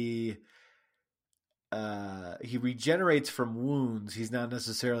 he regenerates from wounds. He's not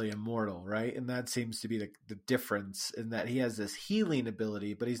necessarily immortal, right? And that seems to be the difference in that he has this healing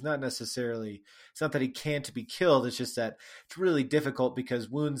ability, but he's not necessarily, it's not that he can't be killed. It's just that it's really difficult because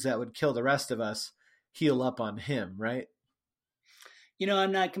wounds that would kill the rest of us heal up on him, right?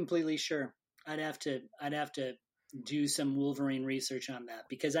 I'm not completely sure. I'd have to do some Wolverine research on that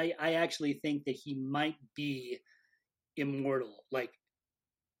because I actually think that he might be immortal. Like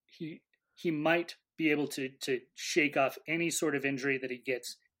he might be able to shake off any sort of injury that he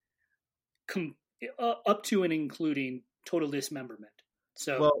gets up to and including total dismemberment.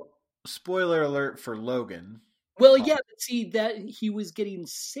 So, well, spoiler alert for Logan. Well, yeah, but see that he was getting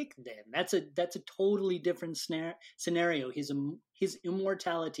sick then. That's a totally different scenario. His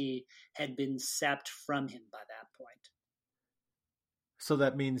immortality had been sapped from him by that point. So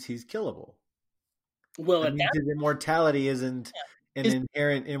that means he's killable. Well, his immortality isn't an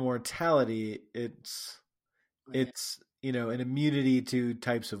inherent immortality. It's an immunity to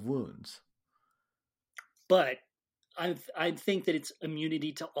types of wounds. But I think that it's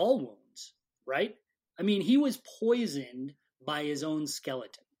immunity to all wounds, right? I mean, he was poisoned by his own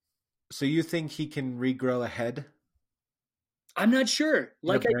skeleton. So you think he can regrow a head? I'm not sure.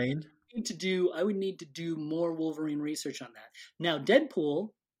 Like a brain? I would need to do more Wolverine research on that. Now, Deadpool,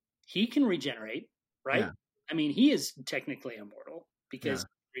 he can regenerate, right? Yeah. I mean, he is technically immortal because Yeah.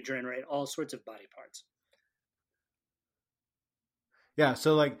 he can regenerate all sorts of body parts. Yeah,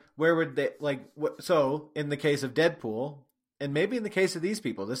 so like where would they like so in the case of Deadpool and maybe in the case of these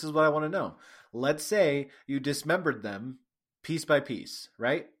people, this is what I want to know. Let's say you dismembered them piece by piece,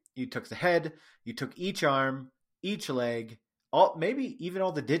 right? You took the head, you took each arm, each leg, all maybe even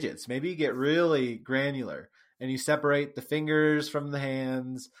all the digits. Maybe you get really granular and you separate the fingers from the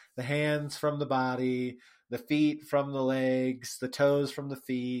hands from the body, the feet from the legs, the toes from the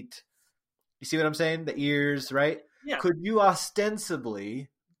feet. You see what I'm saying? The ears, right? Yeah. Could you ostensibly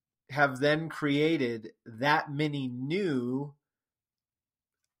have then created that many new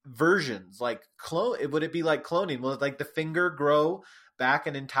versions? Like clone? Would it be like cloning? Will it like the finger grow back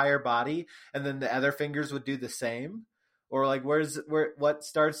an entire body, and then the other fingers would do the same? Or like what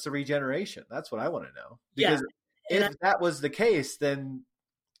starts the regeneration? That's what I want to know. Because if that was the case, then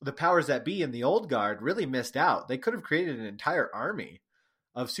the powers that be in the old guard really missed out. They could have created an entire army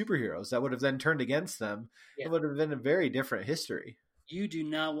of superheroes that would have then turned against them. Yeah. It would have been a very different history. You do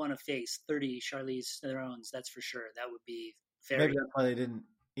not want to face 30 Charlize Therons, that's for sure. That would be very. Maybe that's why they didn't.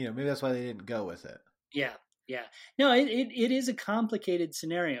 Maybe that's why they didn't go with it. Yeah, yeah. No, it is a complicated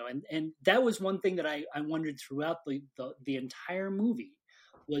scenario, and that was one thing that I wondered throughout the entire movie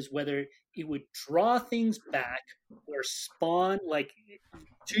was whether it would draw things back or spawn. Like,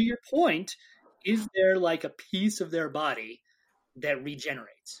 to your point, is there like a piece of their body that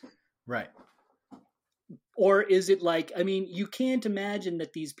regenerates? Right. Or is it like, I mean, you can't imagine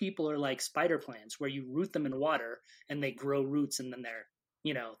that these people are like spider plants where you root them in water and they grow roots and then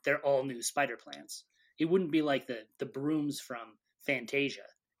they're all new spider plants. It wouldn't be like the brooms from Fantasia.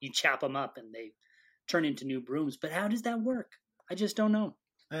 You chop them up and they turn into new brooms. But how does that work? I just don't know.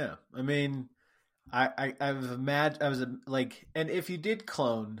 Yeah. I mean, I've imagined, and if you did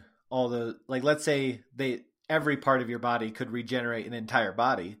clone all the, like, let's say every part of your body could regenerate an entire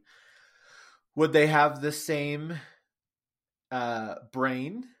body, would they have the same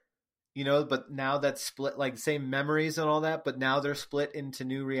brain? But now that's split, like same memories and all that, but now they're split into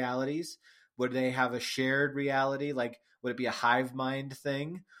new realities. Would they have a shared reality? Like, would it be a hive mind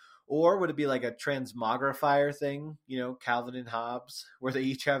thing? Or would it be like a transmogrifier thing, Calvin and Hobbes, where they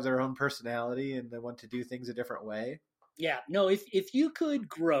each have their own personality and they want to do things a different way? Yeah, no, if you could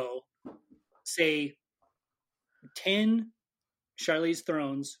grow, say, 10 Charlize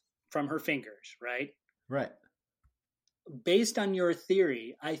Therons from her fingers, right? Right. Based on your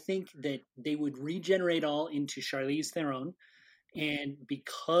theory, I think that they would regenerate all into Charlize Theron. And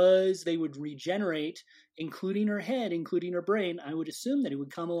because they would regenerate, including her head, including her brain, I would assume that it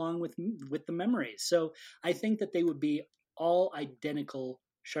would come along with the memories. So I think that they would be all identical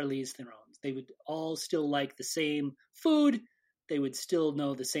Charlize Therons. They would all still like the same food. They would still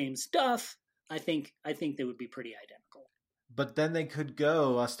know the same stuff. I think they would be pretty identical. But then they could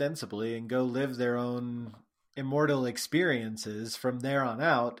go ostensibly and go live their own immortal experiences from there on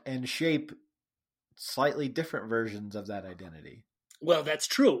out and shape slightly different versions of that identity. Well, that's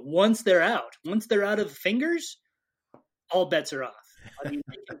true. Once they're out of fingers, all bets are off. I mean,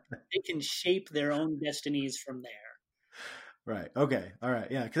 they can shape their own destinies from there. Right. Okay. All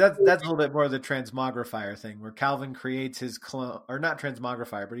right. Yeah. Because that's a little bit more of the transmogrifier thing, where Calvin creates his clone, or not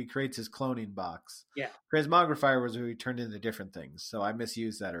transmogrifier, but he creates his cloning box. Yeah. Transmogrifier was where he turned into different things, so I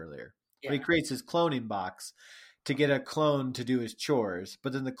misused that earlier. Yeah. But he creates his cloning box to get a clone to do his chores,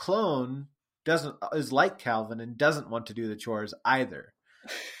 but then the clone is like Calvin and doesn't want to do the chores either.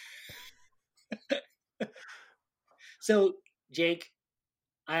 So, Jake,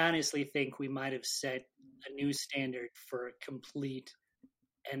 I honestly think we might have set a new standard for complete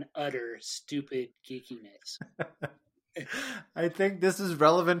and utter stupid geekiness. I think this is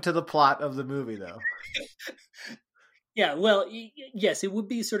relevant to the plot of the movie, though. Yeah, well, yes, it would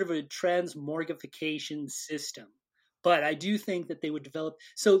be sort of a transmogrification system, but I do think that they would develop.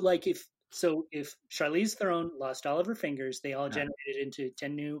 So, like, if Charlize Theron lost all of her fingers, they all generated into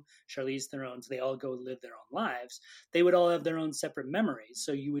 10 new Charlize Therons. They all go live their own lives. They would all have their own separate memories.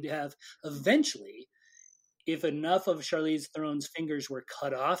 So you would have eventually, if enough of Charlize Theron's fingers were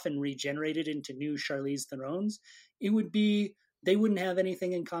cut off and regenerated into new Charlize Therons, it would be, they wouldn't have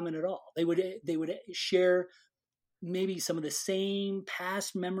anything in common at all. They would share maybe some of the same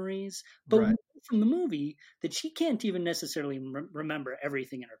past memories, but right. From the movie that she can't even necessarily remember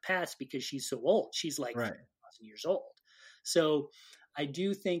everything in her past because she's so old. She's like 1,000 years old. So I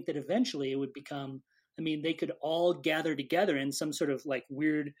do think that eventually it would become, I mean, they could all gather together in some sort of like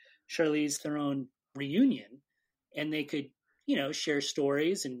weird Charlize Theron reunion, and they could, share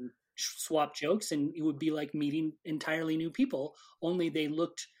stories and swap jokes, and it would be like meeting entirely new people, only they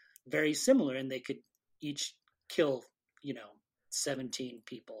looked very similar and they could each kill, 17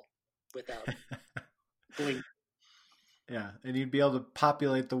 people without blinking. Yeah, and you'd be able to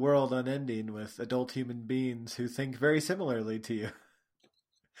populate the world unending with adult human beings who think very similarly to you.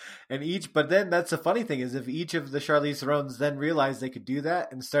 But then that's the funny thing is if each of the Charlize Therons then realized they could do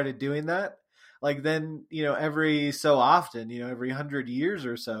that and started doing that, like then, every so often, every 100 years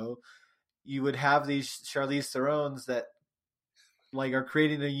or so, you would have these Charlize Therons that like are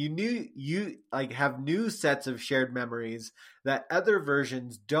creating have new sets of shared memories that other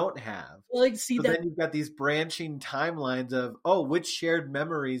versions don't have. Well, like, see so that then you've got these branching timelines of which shared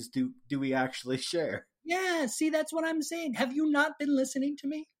memories do we actually share? Yeah, see, that's what I'm saying. Have you not been listening to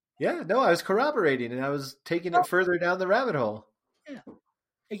me? Yeah, no, I was corroborating and I was taking it further down the rabbit hole. Yeah,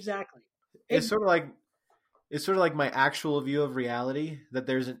 exactly. It's sort of like my actual view of reality, that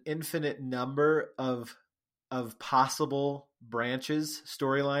there's an infinite number of possible branches,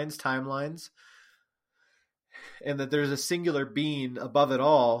 storylines, timelines, and that there's a singular being above it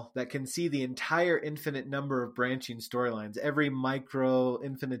all that can see the entire infinite number of branching storylines, every micro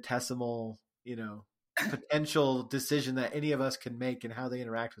infinitesimal, potential decision that any of us can make and how they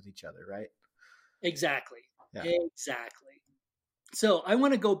interact with each other, right? Exactly. Yeah. Exactly. So I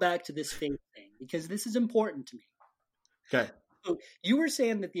want to go back to this faith thing because this is important to me. Okay. So you were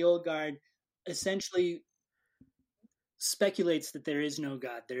saying that the old guard essentially speculates that there is no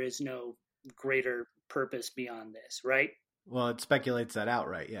God, there is no greater purpose beyond this, right? Well, it speculates that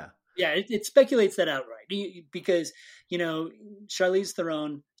outright, yeah. Yeah, it speculates that outright because, Charlize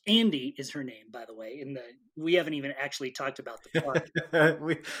Theron, Andy is her name, by the way. We haven't even actually talked about the plot.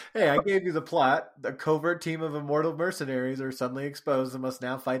 I gave you the plot. A covert team of immortal mercenaries are suddenly exposed and must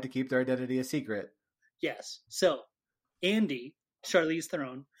now fight to keep their identity a secret. Yes. So, Andy, Charlize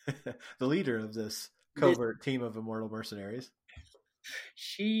Theron, the leader of this covert team of immortal mercenaries.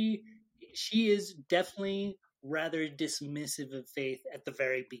 She is definitely rather dismissive of faith at the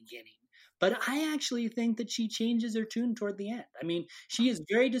very beginning. But I actually think that she changes her tune toward the end. I mean, she is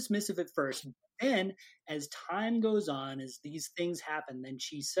very dismissive at first. Then, as time goes on, as these things happen, then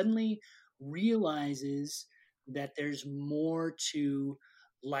she suddenly realizes that there's more to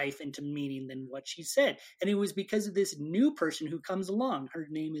life and to meaning than what she said. And it was because of this new person who comes along. Her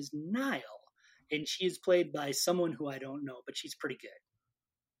name is Nile. And she is played by someone who I don't know, but she's pretty good.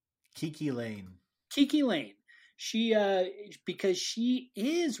 Kiki Lane. Kiki Lane. She, because she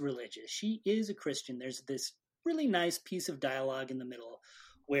is religious, she is a Christian. There's this really nice piece of dialogue in the middle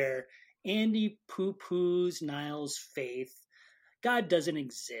where Andy poo-poos Niall's faith. God doesn't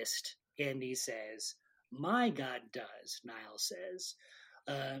exist, Andy says. My God does, Niall says.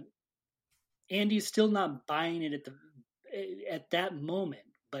 Andy's still not buying it at that moment,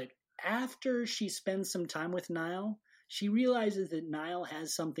 but after she spends some time with Niall, she realizes that Niall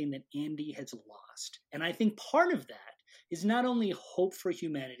has something that Andy has lost. And I think part of that is not only hope for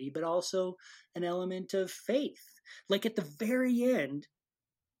humanity, but also an element of faith. Like at the very end,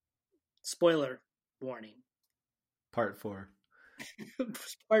 spoiler warning. Part 4.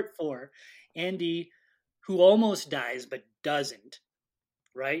 Part 4, Andy, who almost dies but doesn't,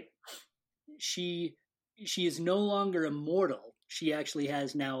 right? She is no longer immortal. She actually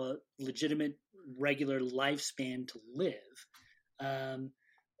has now a legitimate regular lifespan to live.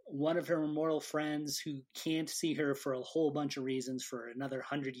 One of her immortal friends who can't see her for a whole bunch of reasons for another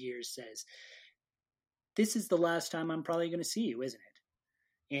 100 years says, this is the last time I'm probably going to see you, isn't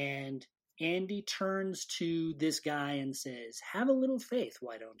it? And Andy turns to this guy and says, have a little faith,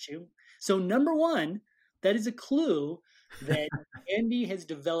 why don't you? So number one, that is a clue that Andy has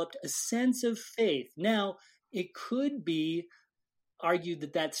developed a sense of faith. Now, it could be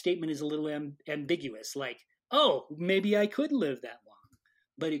argued that statement is a little ambiguous, like, oh, maybe I could live that long.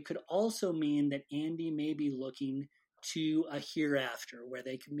 But it could also mean that Andy may be looking to a hereafter where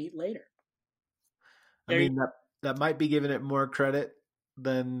they can meet later. I mean, that might be giving it more credit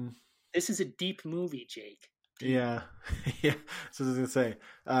than... This is a deep movie, Jake. Yeah. Yeah. So I was going to say,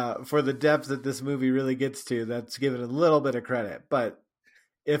 for the depth that this movie really gets to, that's given a little bit of credit. But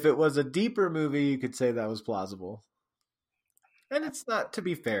if it was a deeper movie, you could say that was plausible. And it's not, to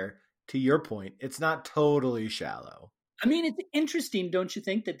be fair, to your point, it's not totally shallow. I mean, it's interesting, don't you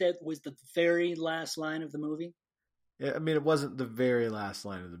think, that was the very last line of the movie? I mean, it wasn't the very last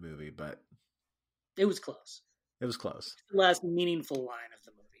line of the movie, but... It was close. It was close. The last meaningful line of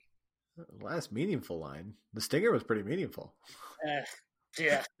the movie. The last meaningful line? The Stinger was pretty meaningful.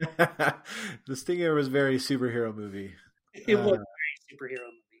 Yeah. The Stinger was very superhero movie. It was a very superhero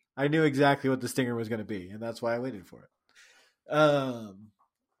movie. I knew exactly what the Stinger was going to be, and that's why I waited for it.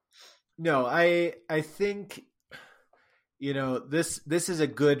 No, I think this is a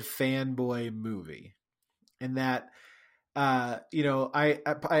good fanboy movie, in that I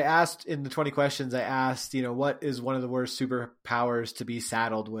asked in the 20 questions, I asked, what is one of the worst superpowers to be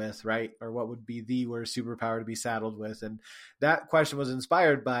saddled with, right? Or what would be the worst superpower to be saddled with? And that question was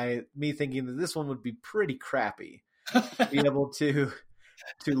inspired by me thinking that this one would be pretty crappy. Be able to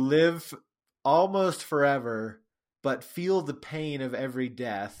live almost forever, but feel the pain of every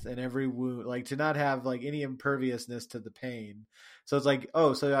death and every wound, like to not have like any imperviousness to the pain. So it's like,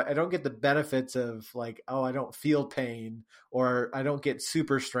 oh, so I don't get the benefits of like, oh, I don't feel pain, or I don't get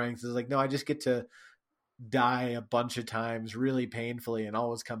super strength. It's like, no, I just get to die a bunch of times really painfully and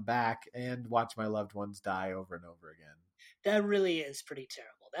always come back and watch my loved ones die over and over again. That really is pretty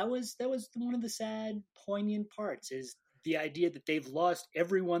terrible. That was one of the sad, poignant parts, is the idea that they've lost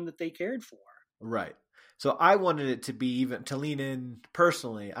everyone that they cared for. Right. So I wanted it to be, even to lean in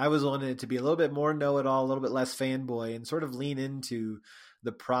personally. I was wanting it to be a little bit more know-it-all, a little bit less fanboy, and sort of lean into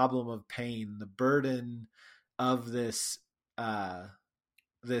the problem of pain, the burden of this unwanted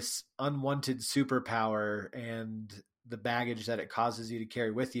superpower, and the baggage that it causes you to carry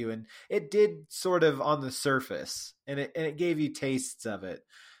with you. And it did sort of on the surface, and it gave you tastes of it,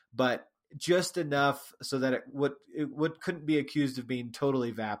 but just enough so that it couldn't be accused of being totally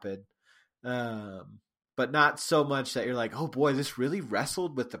vapid. But not so much that you're like, oh boy, this really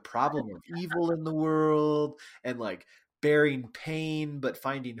wrestled with the problem of evil in the world, and like bearing pain but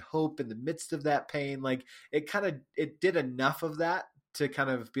finding hope in the midst of that pain. Like it did enough of that to kind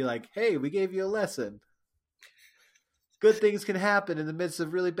of be like, hey, we gave you a lesson. Good things can happen in the midst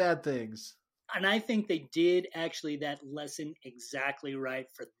of really bad things. And I think they did actually that lesson exactly right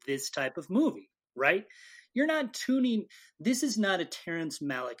for this type of movie, right? You're not tuning. This is not a Terrence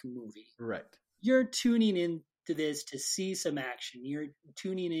Malick movie. Right. You're tuning into this to see some action. You're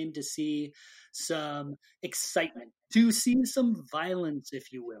tuning in to see some excitement, to see some violence,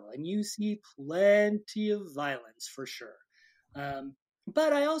 if you will. And you see plenty of violence for sure.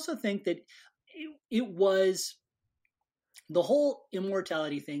 But I also think that it was the whole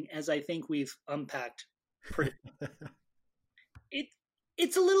immortality thing, as I think we've unpacked pretty.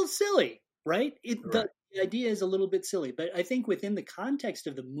 It's a little silly, right? Right. The idea is a little bit silly, but I think within the context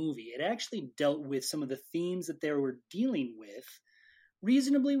of the movie, it actually dealt with some of the themes that they were dealing with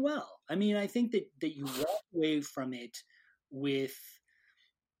reasonably well. I mean, I think that you walk away from it with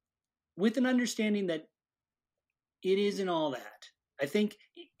an understanding that it isn't all that. I think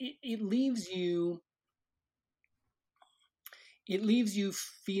it leaves you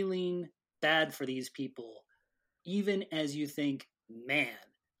feeling bad for these people, even as you think, man,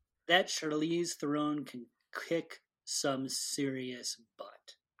 that Charlize Theron can kick some serious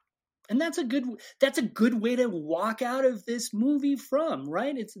butt. And that's a good way to walk out of this movie from,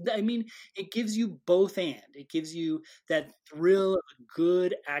 right? It gives you both, and it gives you that thrill of a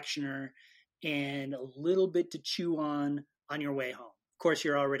good actioner and a little bit to chew on your way home. Of course,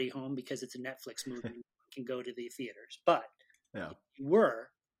 you're already home because it's a Netflix movie and you can go to the theaters. But yeah, if you were,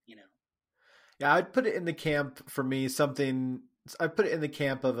 Yeah, I'd put it in the camp for me, I put it in the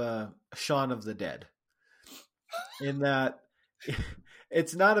camp of a Shaun of the Dead. In that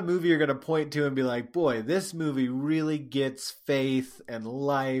it's not a movie you're going to point to and be like, boy, this movie really gets faith and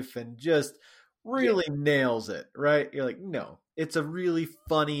life and just really nails it, right? You're like, no, it's a really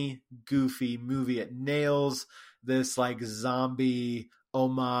funny, goofy movie. It nails this like zombie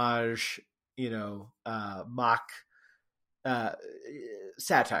homage, mock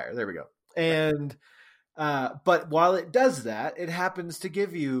satire. There we go. And but while it does that, it happens to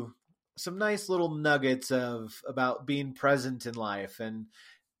give you some nice little nuggets about being present in life and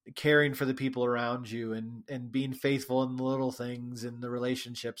caring for the people around you, and being faithful in the little things and the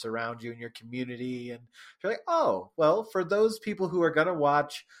relationships around you and your community. And you're like, oh, well, for those people who are going to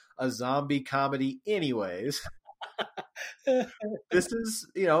watch a zombie comedy anyways, this is,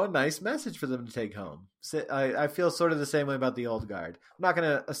 a nice message for them to take home. So I feel sort of the same way about The Old Guard. I'm not going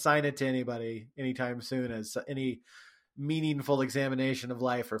to assign it to anybody anytime soon as any meaningful examination of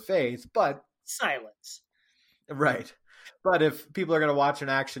life or faith, but silence. Right. But if people are going to watch an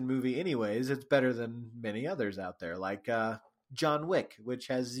action movie anyways, it's better than many others out there, like John Wick, which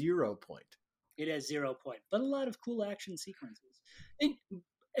has 0 point. It has 0 point, but a lot of cool action sequences.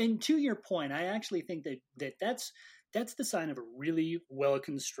 And to your point, I actually think that's the sign of a really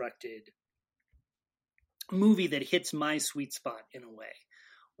well-constructed movie that hits my sweet spot in a way,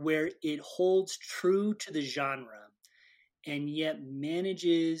 where it holds true to the genre and yet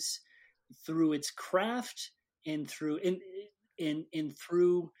manages through its craft and through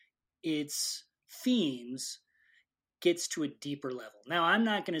through its themes gets to a deeper level. Now, I'm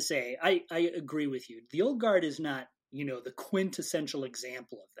not going to say, I agree with you. The Old Guard is not, the quintessential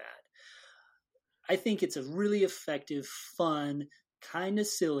example of that. I think it's a really effective, fun, kind of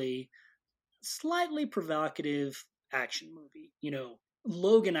silly, slightly provocative action movie.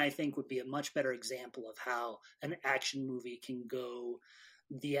 Logan, I think, would be a much better example of how an action movie can go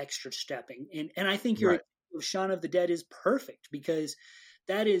the extra stepping. And I think your Shaun of the Dead is perfect because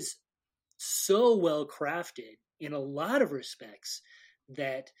that is so well crafted in a lot of respects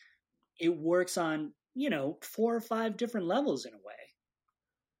that it works on 4 or 5 different levels in a way.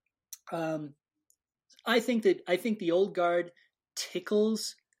 I think the Old Guard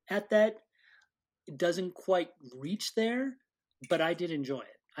tickles at that. It doesn't quite reach there, but I did enjoy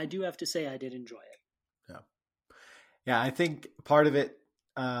it. I do have to say I did enjoy it. Yeah, I think part of it,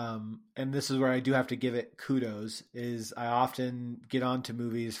 and this is where I do have to give it kudos, is I often get onto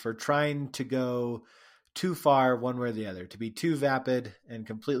movies for trying to go too far one way or the other, to be too vapid and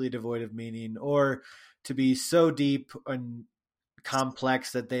completely devoid of meaning, or to be so deep and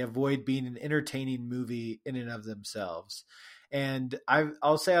complex that they avoid being an entertaining movie in and of themselves. And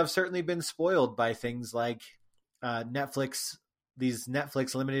I'll say I've certainly been spoiled by things like these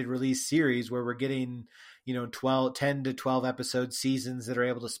Netflix limited release series where we're getting 10 to 12 episode seasons that are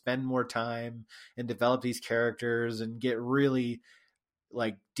able to spend more time and develop these characters and get really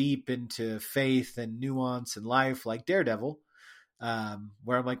like deep into faith and nuance and life, like Daredevil,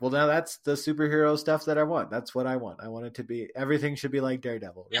 where I'm like, well, now that's the superhero stuff that I want. That's what I want. I want it to be, everything should be like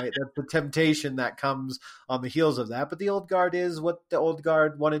Daredevil, right? That's the temptation that comes on the heels of that. But the Old Guard is what the Old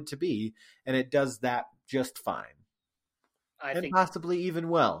Guard wanted to be, and it does that just fine. I think possibly even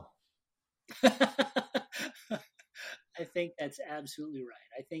well. I think that's absolutely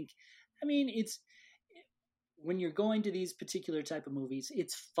right. It's when you're going to these particular type of movies,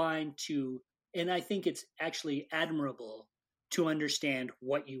 it's fine to, and I think it's actually admirable to understand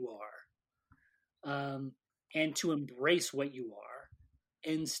what you are, and to embrace what you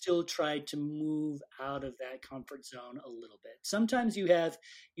are, and still try to move out of that comfort zone a little bit. Sometimes you have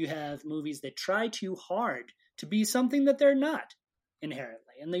movies that try too hard to be something that they're not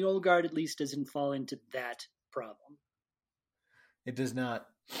inherently, and the Old Guard at least doesn't fall into that problem. It does not.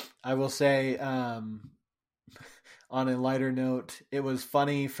 I will say, on a lighter note, it was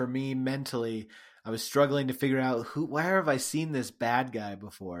funny for me mentally. I was struggling to figure out where have I seen this bad guy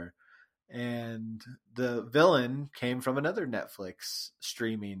before? And the villain came from another Netflix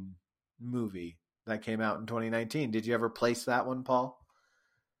streaming movie that came out in 2019. Did you ever place that one, Paul?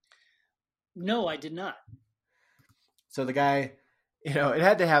 No, I did not. So the guy, it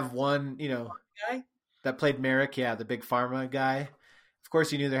had to have one, guy that played Merrick. Yeah, the Big Pharma guy. Of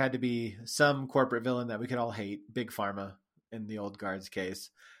course, you knew there had to be some corporate villain that we could all hate, Big Pharma in the Old Guard's case.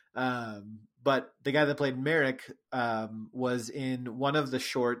 But the guy that played Merrick was in one of the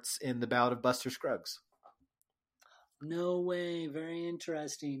shorts in The Ballad of Buster Scruggs. No way. Very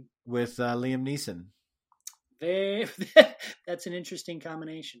interesting. With Liam Neeson. That's an interesting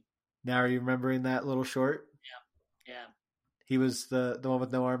combination. Now, are you remembering that little short? Yeah. He was the one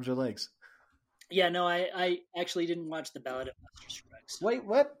with no arms or legs. Yeah, no, I actually didn't watch The Ballad of Buster Scruggs. Wait,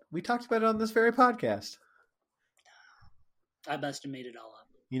 what? We talked about it on this very podcast. I must have made it all up.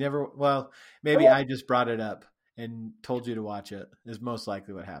 You never, well, maybe I just brought it up and told you to watch it, is most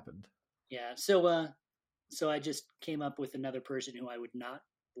likely what happened. Yeah, so I just came up with another person who I would not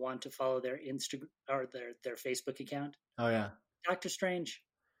want to follow their Instagram or their Facebook account. Oh, yeah. Doctor Strange.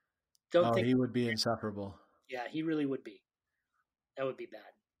 He would be insufferable. Yeah, he really would be. That would be bad.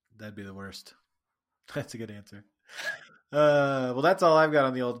 That'd be the worst. That's a good answer. Well, that's all I've got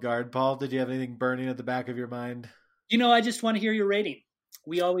on the Old Guard. Paul, did you have anything burning at the back of your mind? I just want to hear your rating.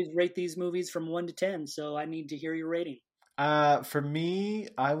 We always rate these movies from 1 to 10, so I need to hear your rating. For me,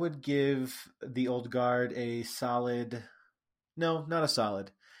 I would give the Old Guard a solid, no, not a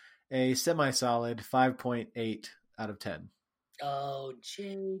solid, a semi-solid 5.8 out of 10. Oh,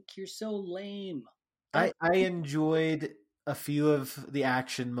 Jake, you're so lame. I enjoyed a few of the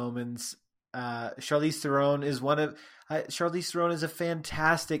action moments. Charlize Theron is a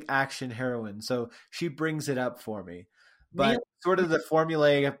fantastic action heroine, so she brings it up for me. But sort of the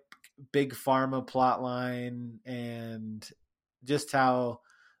formulaic Big Pharma plotline and just how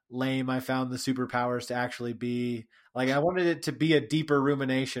lame I found the superpowers to actually be. Like, I wanted it to be a deeper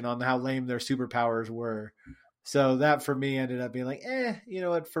rumination on how lame their superpowers were. So that for me ended up being like, you know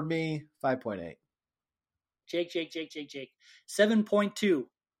what? For me, 5.8. Jake. 7.2.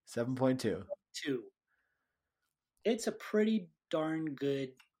 7.2. It's a pretty darn good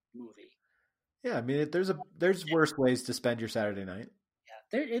movie. Yeah, I mean, there's worse ways to spend your Saturday night.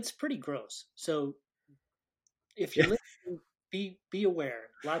 Yeah, it's pretty gross. So if you're listening, be aware.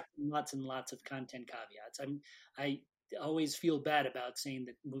 Lots and lots and lots of content caveats. I always feel bad about saying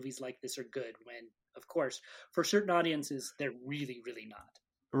that movies like this are good when, of course, for certain audiences, they're really, really not.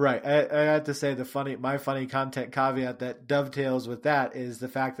 Right. I have to say my funny content caveat that dovetails with that is the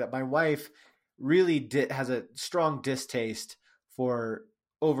fact that my wife really has a strong distaste for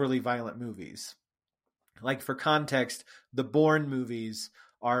overly violent movies. Like for context, the Bourne movies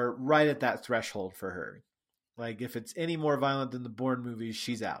are right at that threshold for her. Like if it's any more violent than the Bourne movies,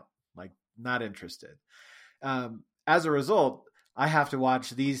 she's out. Like not interested. As a result, I have to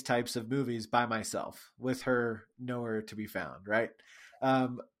watch these types of movies by myself with her nowhere to be found, right?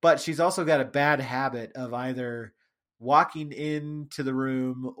 But she's also got a bad habit of either walking into the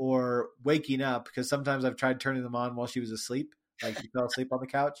room or waking up, because sometimes I've tried turning them on while she was asleep, like she fell asleep on the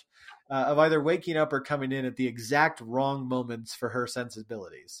couch, of either waking up or coming in at the exact wrong moments for her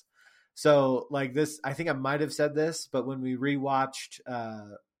sensibilities. So like this, I think I might have said this, but when we rewatched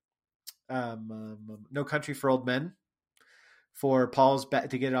No Country for Old Men for to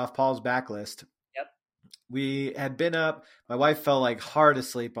get it off Paul's backlist, Yep. we had been up. My wife fell like hard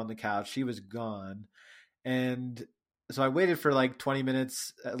asleep on the couch. She was gone. And so I waited for like 20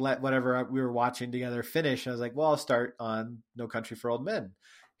 minutes, let whatever we were watching together finish. And I was like, well, I'll start on No Country for Old Men.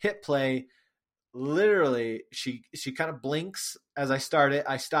 Hit play. Literally, she kind of blinks as I start it.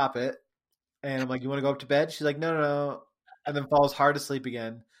 I stop it. And I'm like, you want to go up to bed? She's like, no. And then falls hard asleep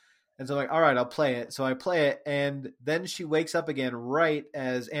again. And so I'm like, all right, I'll play it. So I play it. And then she wakes up again right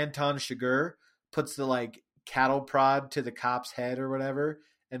as Anton Chigurh puts the like cattle prod to the cop's head or whatever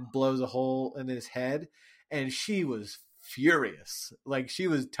and blows a hole in his head. And she was furious. Like she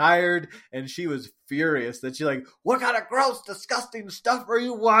was tired and she was furious that she's like, what kind of gross, disgusting stuff are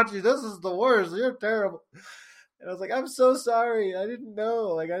you watching? This is the worst. You're terrible. And I was like, I'm so sorry. I didn't know.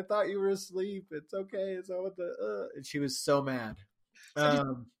 Like I thought you were asleep. It's okay. So what the and she was so mad.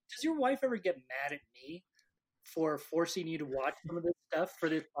 So does your wife ever get mad at me for forcing you to watch some of this stuff for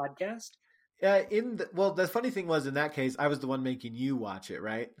this podcast? Yeah, well, the funny thing was in that case, I was the one making you watch it,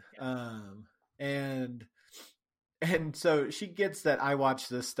 right? Yeah. And so she gets that I watch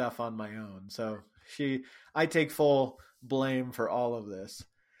this stuff on my own. So I take full blame for all of this.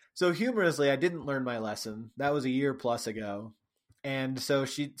 So humorously, I didn't learn my lesson. That was a year plus ago. And so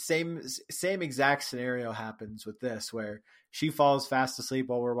same exact scenario happens with this, where she falls fast asleep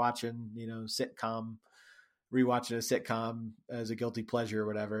while we're watching, rewatching a sitcom as a guilty pleasure or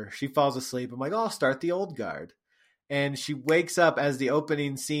whatever. She falls asleep. I'm like, oh, I'll start The Old Guard. And she wakes up as the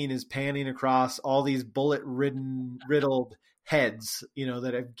opening scene is panning across all these riddled heads,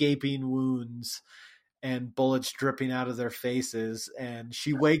 that have gaping wounds and bullets dripping out of their faces. And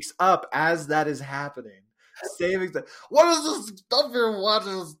she wakes up as that is happening. What is this stuff you're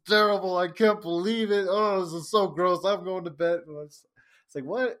watching? It's terrible. I can't believe it. Oh, this is so gross. I'm going to bed. It's like,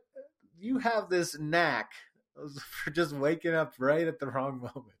 what? You have this knack for just waking up right at the wrong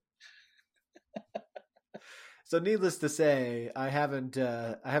moment. So needless to say, I haven't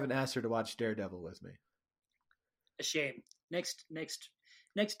asked her to watch Daredevil with me. A shame. Next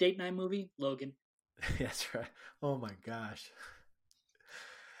date night movie, Logan. That's right. Oh my gosh.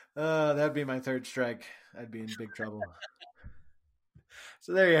 That'd be my third strike. I'd be in big trouble.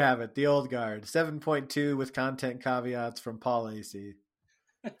 So there you have it. The Old Guard. 7.2 with content caveats from Paul AC.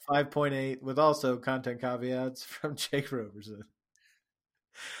 5.8 with also content caveats from Jake Roberson.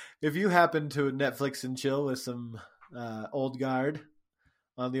 If you happen to Netflix and chill with some Old Guard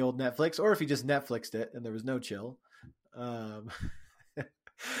on the old Netflix, or if you just Netflixed it and there was no chill,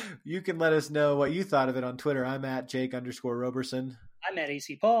 you can let us know what you thought of it on Twitter. I'm at Jake_Roberson. I'm at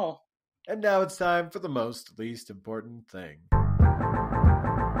AC Paul. And now it's time for the most least important thing.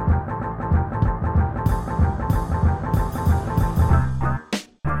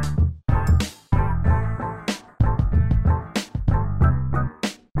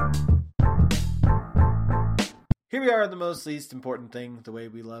 Here we are on the most least important thing, the way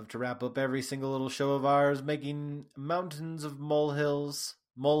we love to wrap up every single little show of ours, making mountains of molehills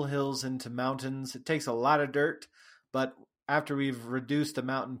into mountains. It takes a lot of dirt, but after we've reduced a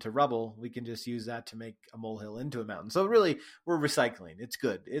mountain to rubble, we can just use that to make a molehill into a mountain. So really, we're recycling. It's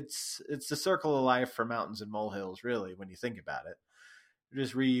good. It's the circle of life for mountains and molehills, really, when you think about it. We're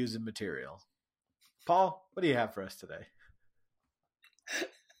just reusing material. Paul, what do you have for us today?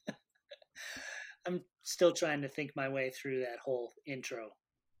 I'm still trying to think my way through that whole intro.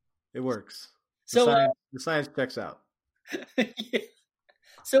 It works. So the science checks out. Yeah.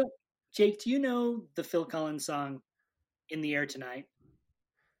 So, Jake, do you know the Phil Collins song "In the Air Tonight"?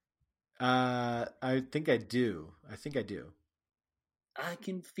 I think I do. I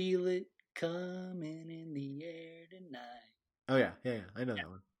can feel it Coming in the air tonight. Oh, yeah. I know that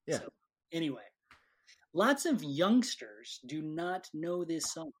one. Yeah. So, anyway, lots of youngsters do not know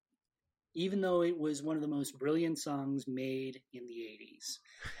this song, even though it was one of the most brilliant songs made in the 80s.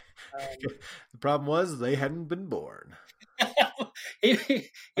 The problem was they hadn't been born.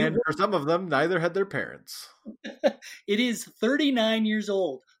 And for some of them, neither had their parents. It is 39 years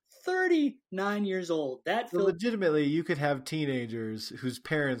old. 39 years old. So legitimately, you could have teenagers whose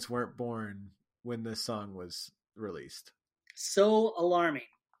parents weren't born when this song was released. So alarming.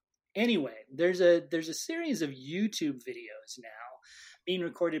 Anyway, there's a series of YouTube videos now being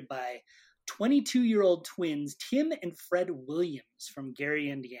recorded by 22-year-old twins Tim and Fred Williams from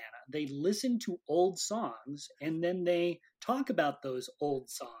Gary, Indiana. They listen to old songs and then they talk about those old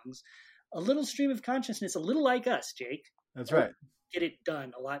songs. A little stream of consciousness, a little like us, Jake. That's right. Get it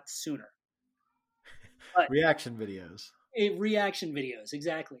done a lot sooner. But reaction videos. Reaction videos,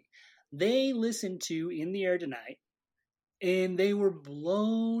 exactly. They listened to In the Air Tonight, and they were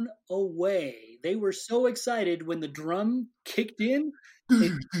blown away. They were so excited when the drum kicked in.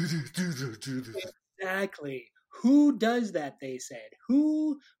 Exactly. Who does that, they said.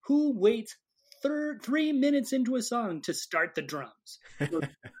 Who waits 3 minutes into a song to start the drums?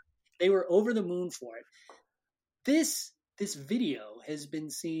 They were over the moon for it. This video has been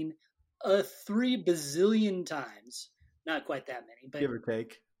seen 3 bazillion times. Not quite that many, but give or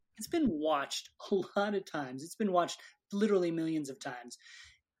take. It's been watched a lot of times. It's been watched literally millions of times.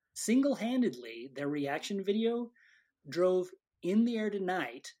 Single-handedly, their reaction video drove In the Air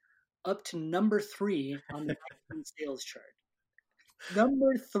Tonight up to number 3 on the iTunes sales chart.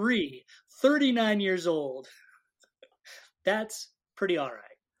 Number 3, 39 years old. That's pretty all right.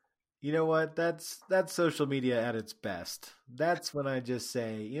 You know what? That's social media at its best. That's when I just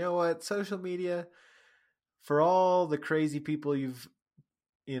say, you know what? Social media, for all the crazy people you've,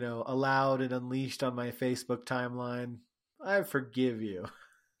 allowed and unleashed on my Facebook timeline, I forgive you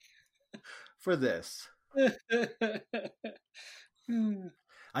for this.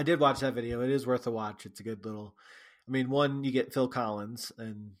 I did watch that video. It is worth a watch. It's a good little, one, you get Phil Collins,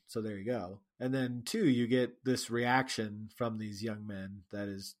 and so there you go. And then 2, you get this reaction from these young men that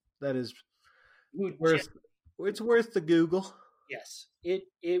is worth, it's worth the Google. Yes, it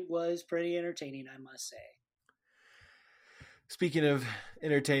was pretty entertaining, I must say. Speaking of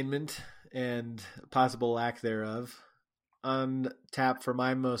entertainment and possible lack thereof, on tap for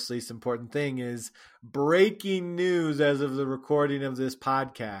my most least important thing is breaking news as of the recording of this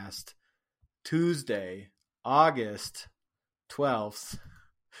podcast. Tuesday, August 12th.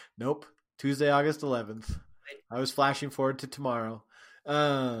 Nope. Tuesday, August 11th. I was flashing forward to tomorrow.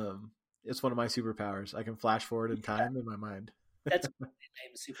 It's one of my superpowers. I can flash forward in time in my mind. That's a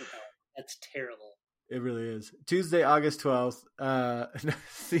superpower. That's terrible. It really is. Tuesday, August 12th.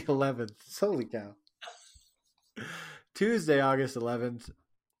 It's the 11th. Holy cow. Tuesday, August 11th.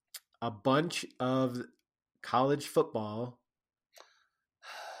 A bunch of college football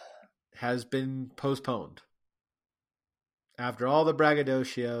has been postponed. After all the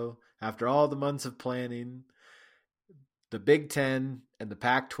braggadocio, after all the months of planning, the Big Ten and the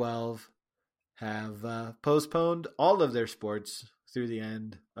Pac-12 have postponed all of their sports through the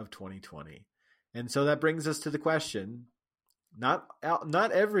end of 2020. And so that brings us to the question, not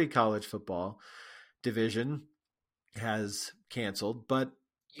every college football division has canceled, but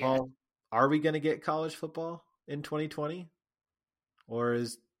yeah. Paul, are we going to get college football in 2020? Or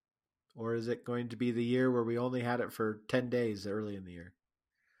is it going to be the year where we only had it for 10 days early in the year?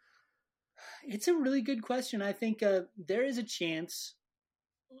 It's a really good question. I think there is a chance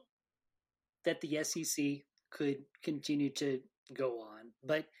that the SEC could continue to go on,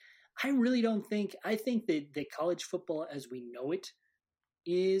 but I really don't think. I think that the college football as we know it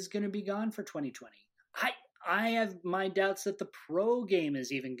is going to be gone for 2020. I have my doubts that the pro game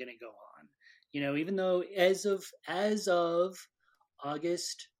is even going to go on. Even though as of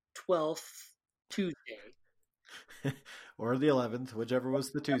August 12th, Tuesday, or the 11th, whichever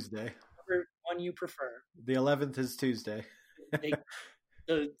was the Tuesday. Whichever one you prefer. The 11th is Tuesday.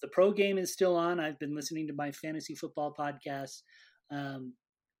 The pro game is still on. I've been listening to my fantasy football podcasts.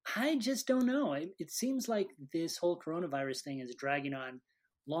 I just don't know. It seems like this whole coronavirus thing is dragging on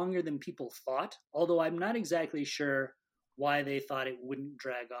longer than people thought, although I'm not exactly sure why they thought it wouldn't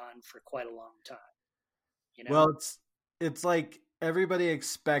drag on for quite a long time. Well, it's like everybody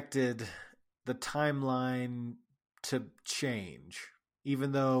expected the timeline to change,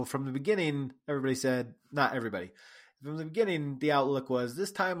 even though from the beginning, everybody said, not everybody, from the beginning, the outlook was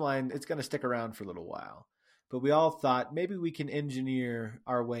this timeline, it's going to stick around for a little while. But we all thought maybe we can engineer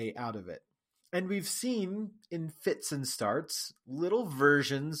our way out of it. And we've seen in fits and starts little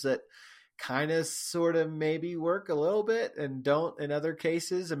versions that kind of sort of maybe work a little bit and don't in other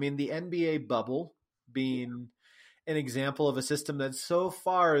cases. I mean, the NBA bubble being an example of a system that so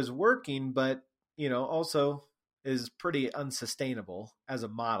far is working, but, also is pretty unsustainable as a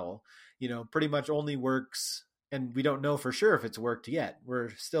model. Pretty much only works, and we don't know for sure if it's worked yet. We're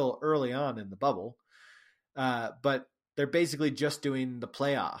still early on in the bubble. But they're basically just doing the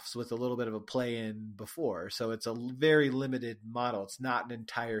playoffs with a little bit of a play-in before. So it's a very limited model. It's not an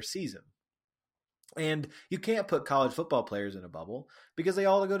entire season. And you can't put college football players in a bubble because they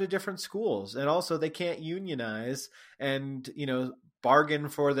all go to different schools. And also they can't unionize and, bargain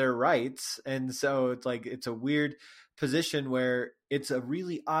for their rights. And so it's a weird position where it's a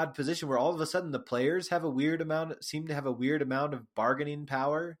really odd position where all of a sudden the players seem to have a weird amount of bargaining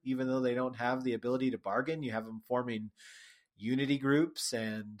power, even though they don't have the ability to bargain. You have them forming unity groups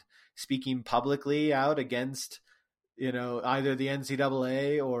and speaking publicly out against, either the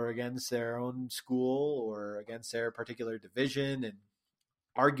NCAA or against their own school or against their particular division, and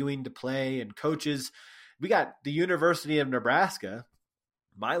arguing to play. And coaches, we got the University of Nebraska,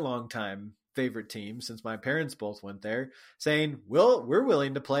 my longtime favorite team since my parents both went there, saying, well, we're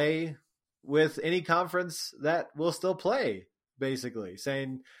willing to play with any conference that will still play, basically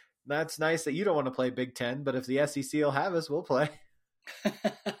saying, that's nice that you don't want to play Big Ten, but if the SEC will have us, we'll play.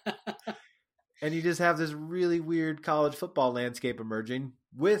 And you just have this really weird college football landscape emerging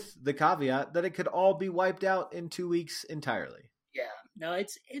with the caveat that it could all be wiped out in 2 weeks entirely. Yeah, no,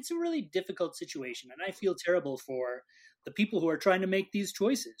 it's a really difficult situation. And I feel terrible for the people who are trying to make these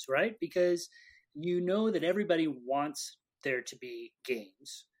choices, right? Because that everybody wants there to be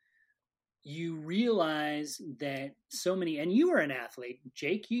games. You realize that so many, and you are an athlete,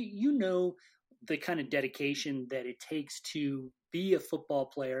 Jake, you know the kind of dedication that it takes to be a football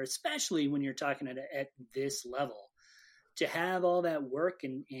player, especially when you're talking at this level, to have all that work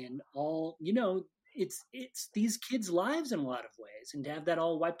and all, it's these kids' lives in a lot of ways, and to have that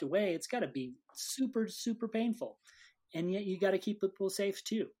all wiped away, it's got to be super, super painful. And yet you got to keep people safe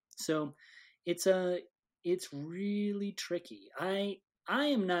too. So it's really tricky. I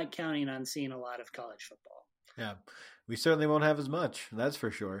am not counting on seeing a lot of college football. Yeah, we certainly won't have as much, that's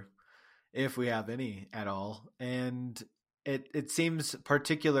for sure, if we have any at all. And it seems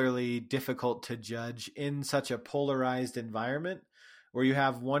particularly difficult to judge in such a polarized environment where you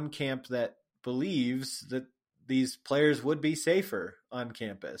have one camp that believes that these players would be safer on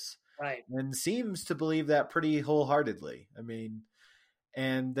campus. Right. And seems to believe that pretty wholeheartedly. I mean,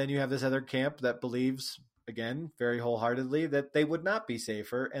 and then you have this other camp that believes, again, very wholeheartedly, that they would not be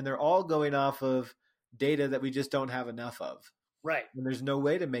safer. And they're all going off of data that we just don't have enough of. Right. And there's no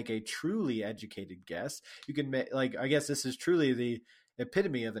way to make a truly educated guess. You can make, I guess this is truly the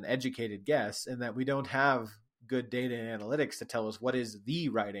epitome of an educated guess, in that we don't have good data and analytics to tell us what is the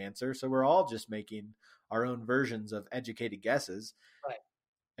right answer. So we're all just making our own versions of educated guesses. Right.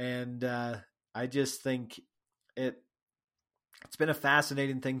 And I just think it's been a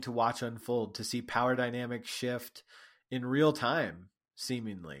fascinating thing to watch unfold, to see power dynamics shift in real time,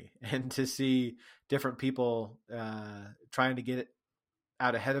 seemingly, and to see different people trying to get it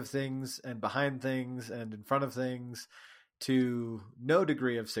out ahead of things and behind things and in front of things to no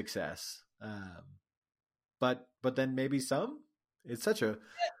degree of success. But then maybe some. It's such an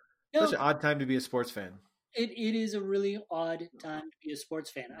odd time to be a sports fan. It is a really odd time to be a sports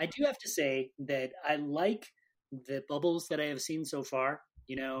fan. I do have to say that I like the bubbles that I have seen so far.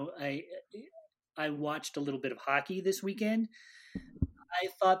 I watched a little bit of hockey this weekend. I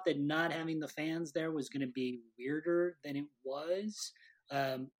thought that not having the fans there was going to be weirder than it was.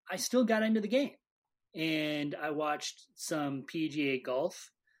 I still got into the game, and I watched some PGA golf.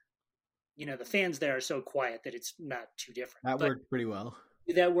 The fans there are so quiet that it's not too different. That worked pretty well.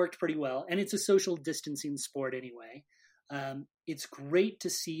 That worked pretty well. And it's a social distancing sport anyway. It's great to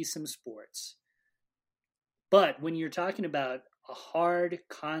see some sports. But when you're talking about a hard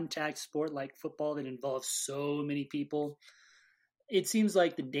contact sport like football that involves so many people, it seems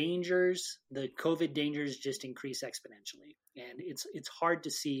like the COVID dangers just increase exponentially. And it's hard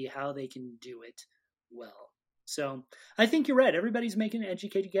to see how they can do it well. So I think you're right. Everybody's making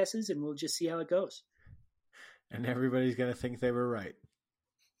educated guesses, and we'll just see how it goes. And everybody's going to think they were right,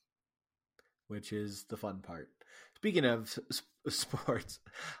 which is the fun part. Speaking of sports,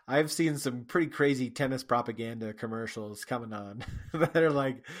 I've seen some pretty crazy tennis propaganda commercials coming on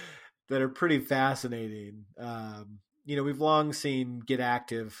that are pretty fascinating. We've long seen Get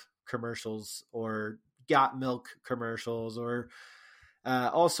Active commercials or Got Milk commercials or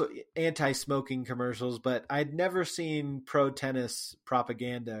also anti-smoking commercials, but I'd never seen pro tennis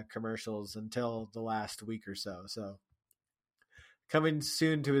propaganda commercials until the last week or so. So Coming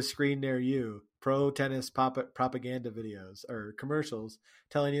soon to a screen near you. Pro tennis propaganda videos or commercials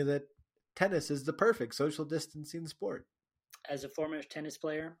telling you that tennis is the perfect social distancing sport. As a former tennis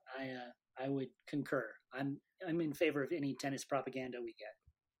player, I would concur. I'm in favor of any tennis propaganda we get.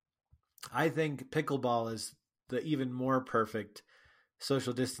 I think pickleball is the even more perfect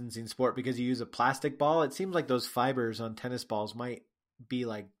social distancing sport because you use a plastic ball. It seems like those fibers on tennis balls might be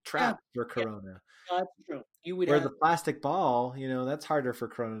like trapped for corona. Yeah. That's true. You would Where the plastic ball, that's harder for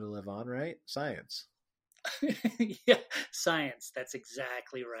corona to live on, right? Science. Yeah, science. That's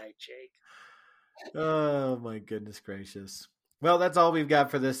exactly right, Jake. Oh my goodness gracious. Well, that's all we've got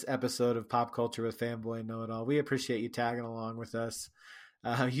for this episode of Pop Culture with Fanboy Know-It-All. We appreciate you tagging along with us.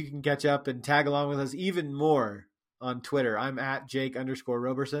 You can catch up and tag along with us even more on Twitter. I'm at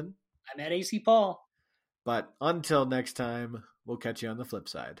Jake_Roberson. I'm at AC Paul. But until next time, we'll catch you on the flip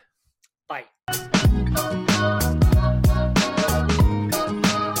side. Bye.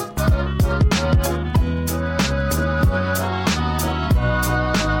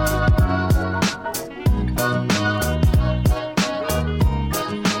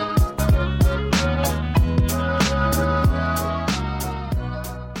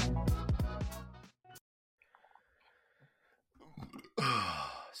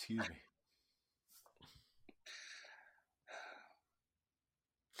 Excuse me.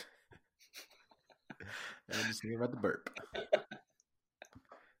 I'm just thinking about the burp.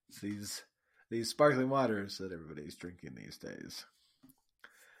 It's these sparkling waters that everybody's drinking these days.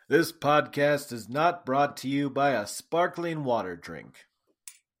 This podcast is not brought to you by a sparkling water drink.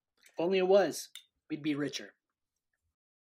 If only it was, we'd be richer.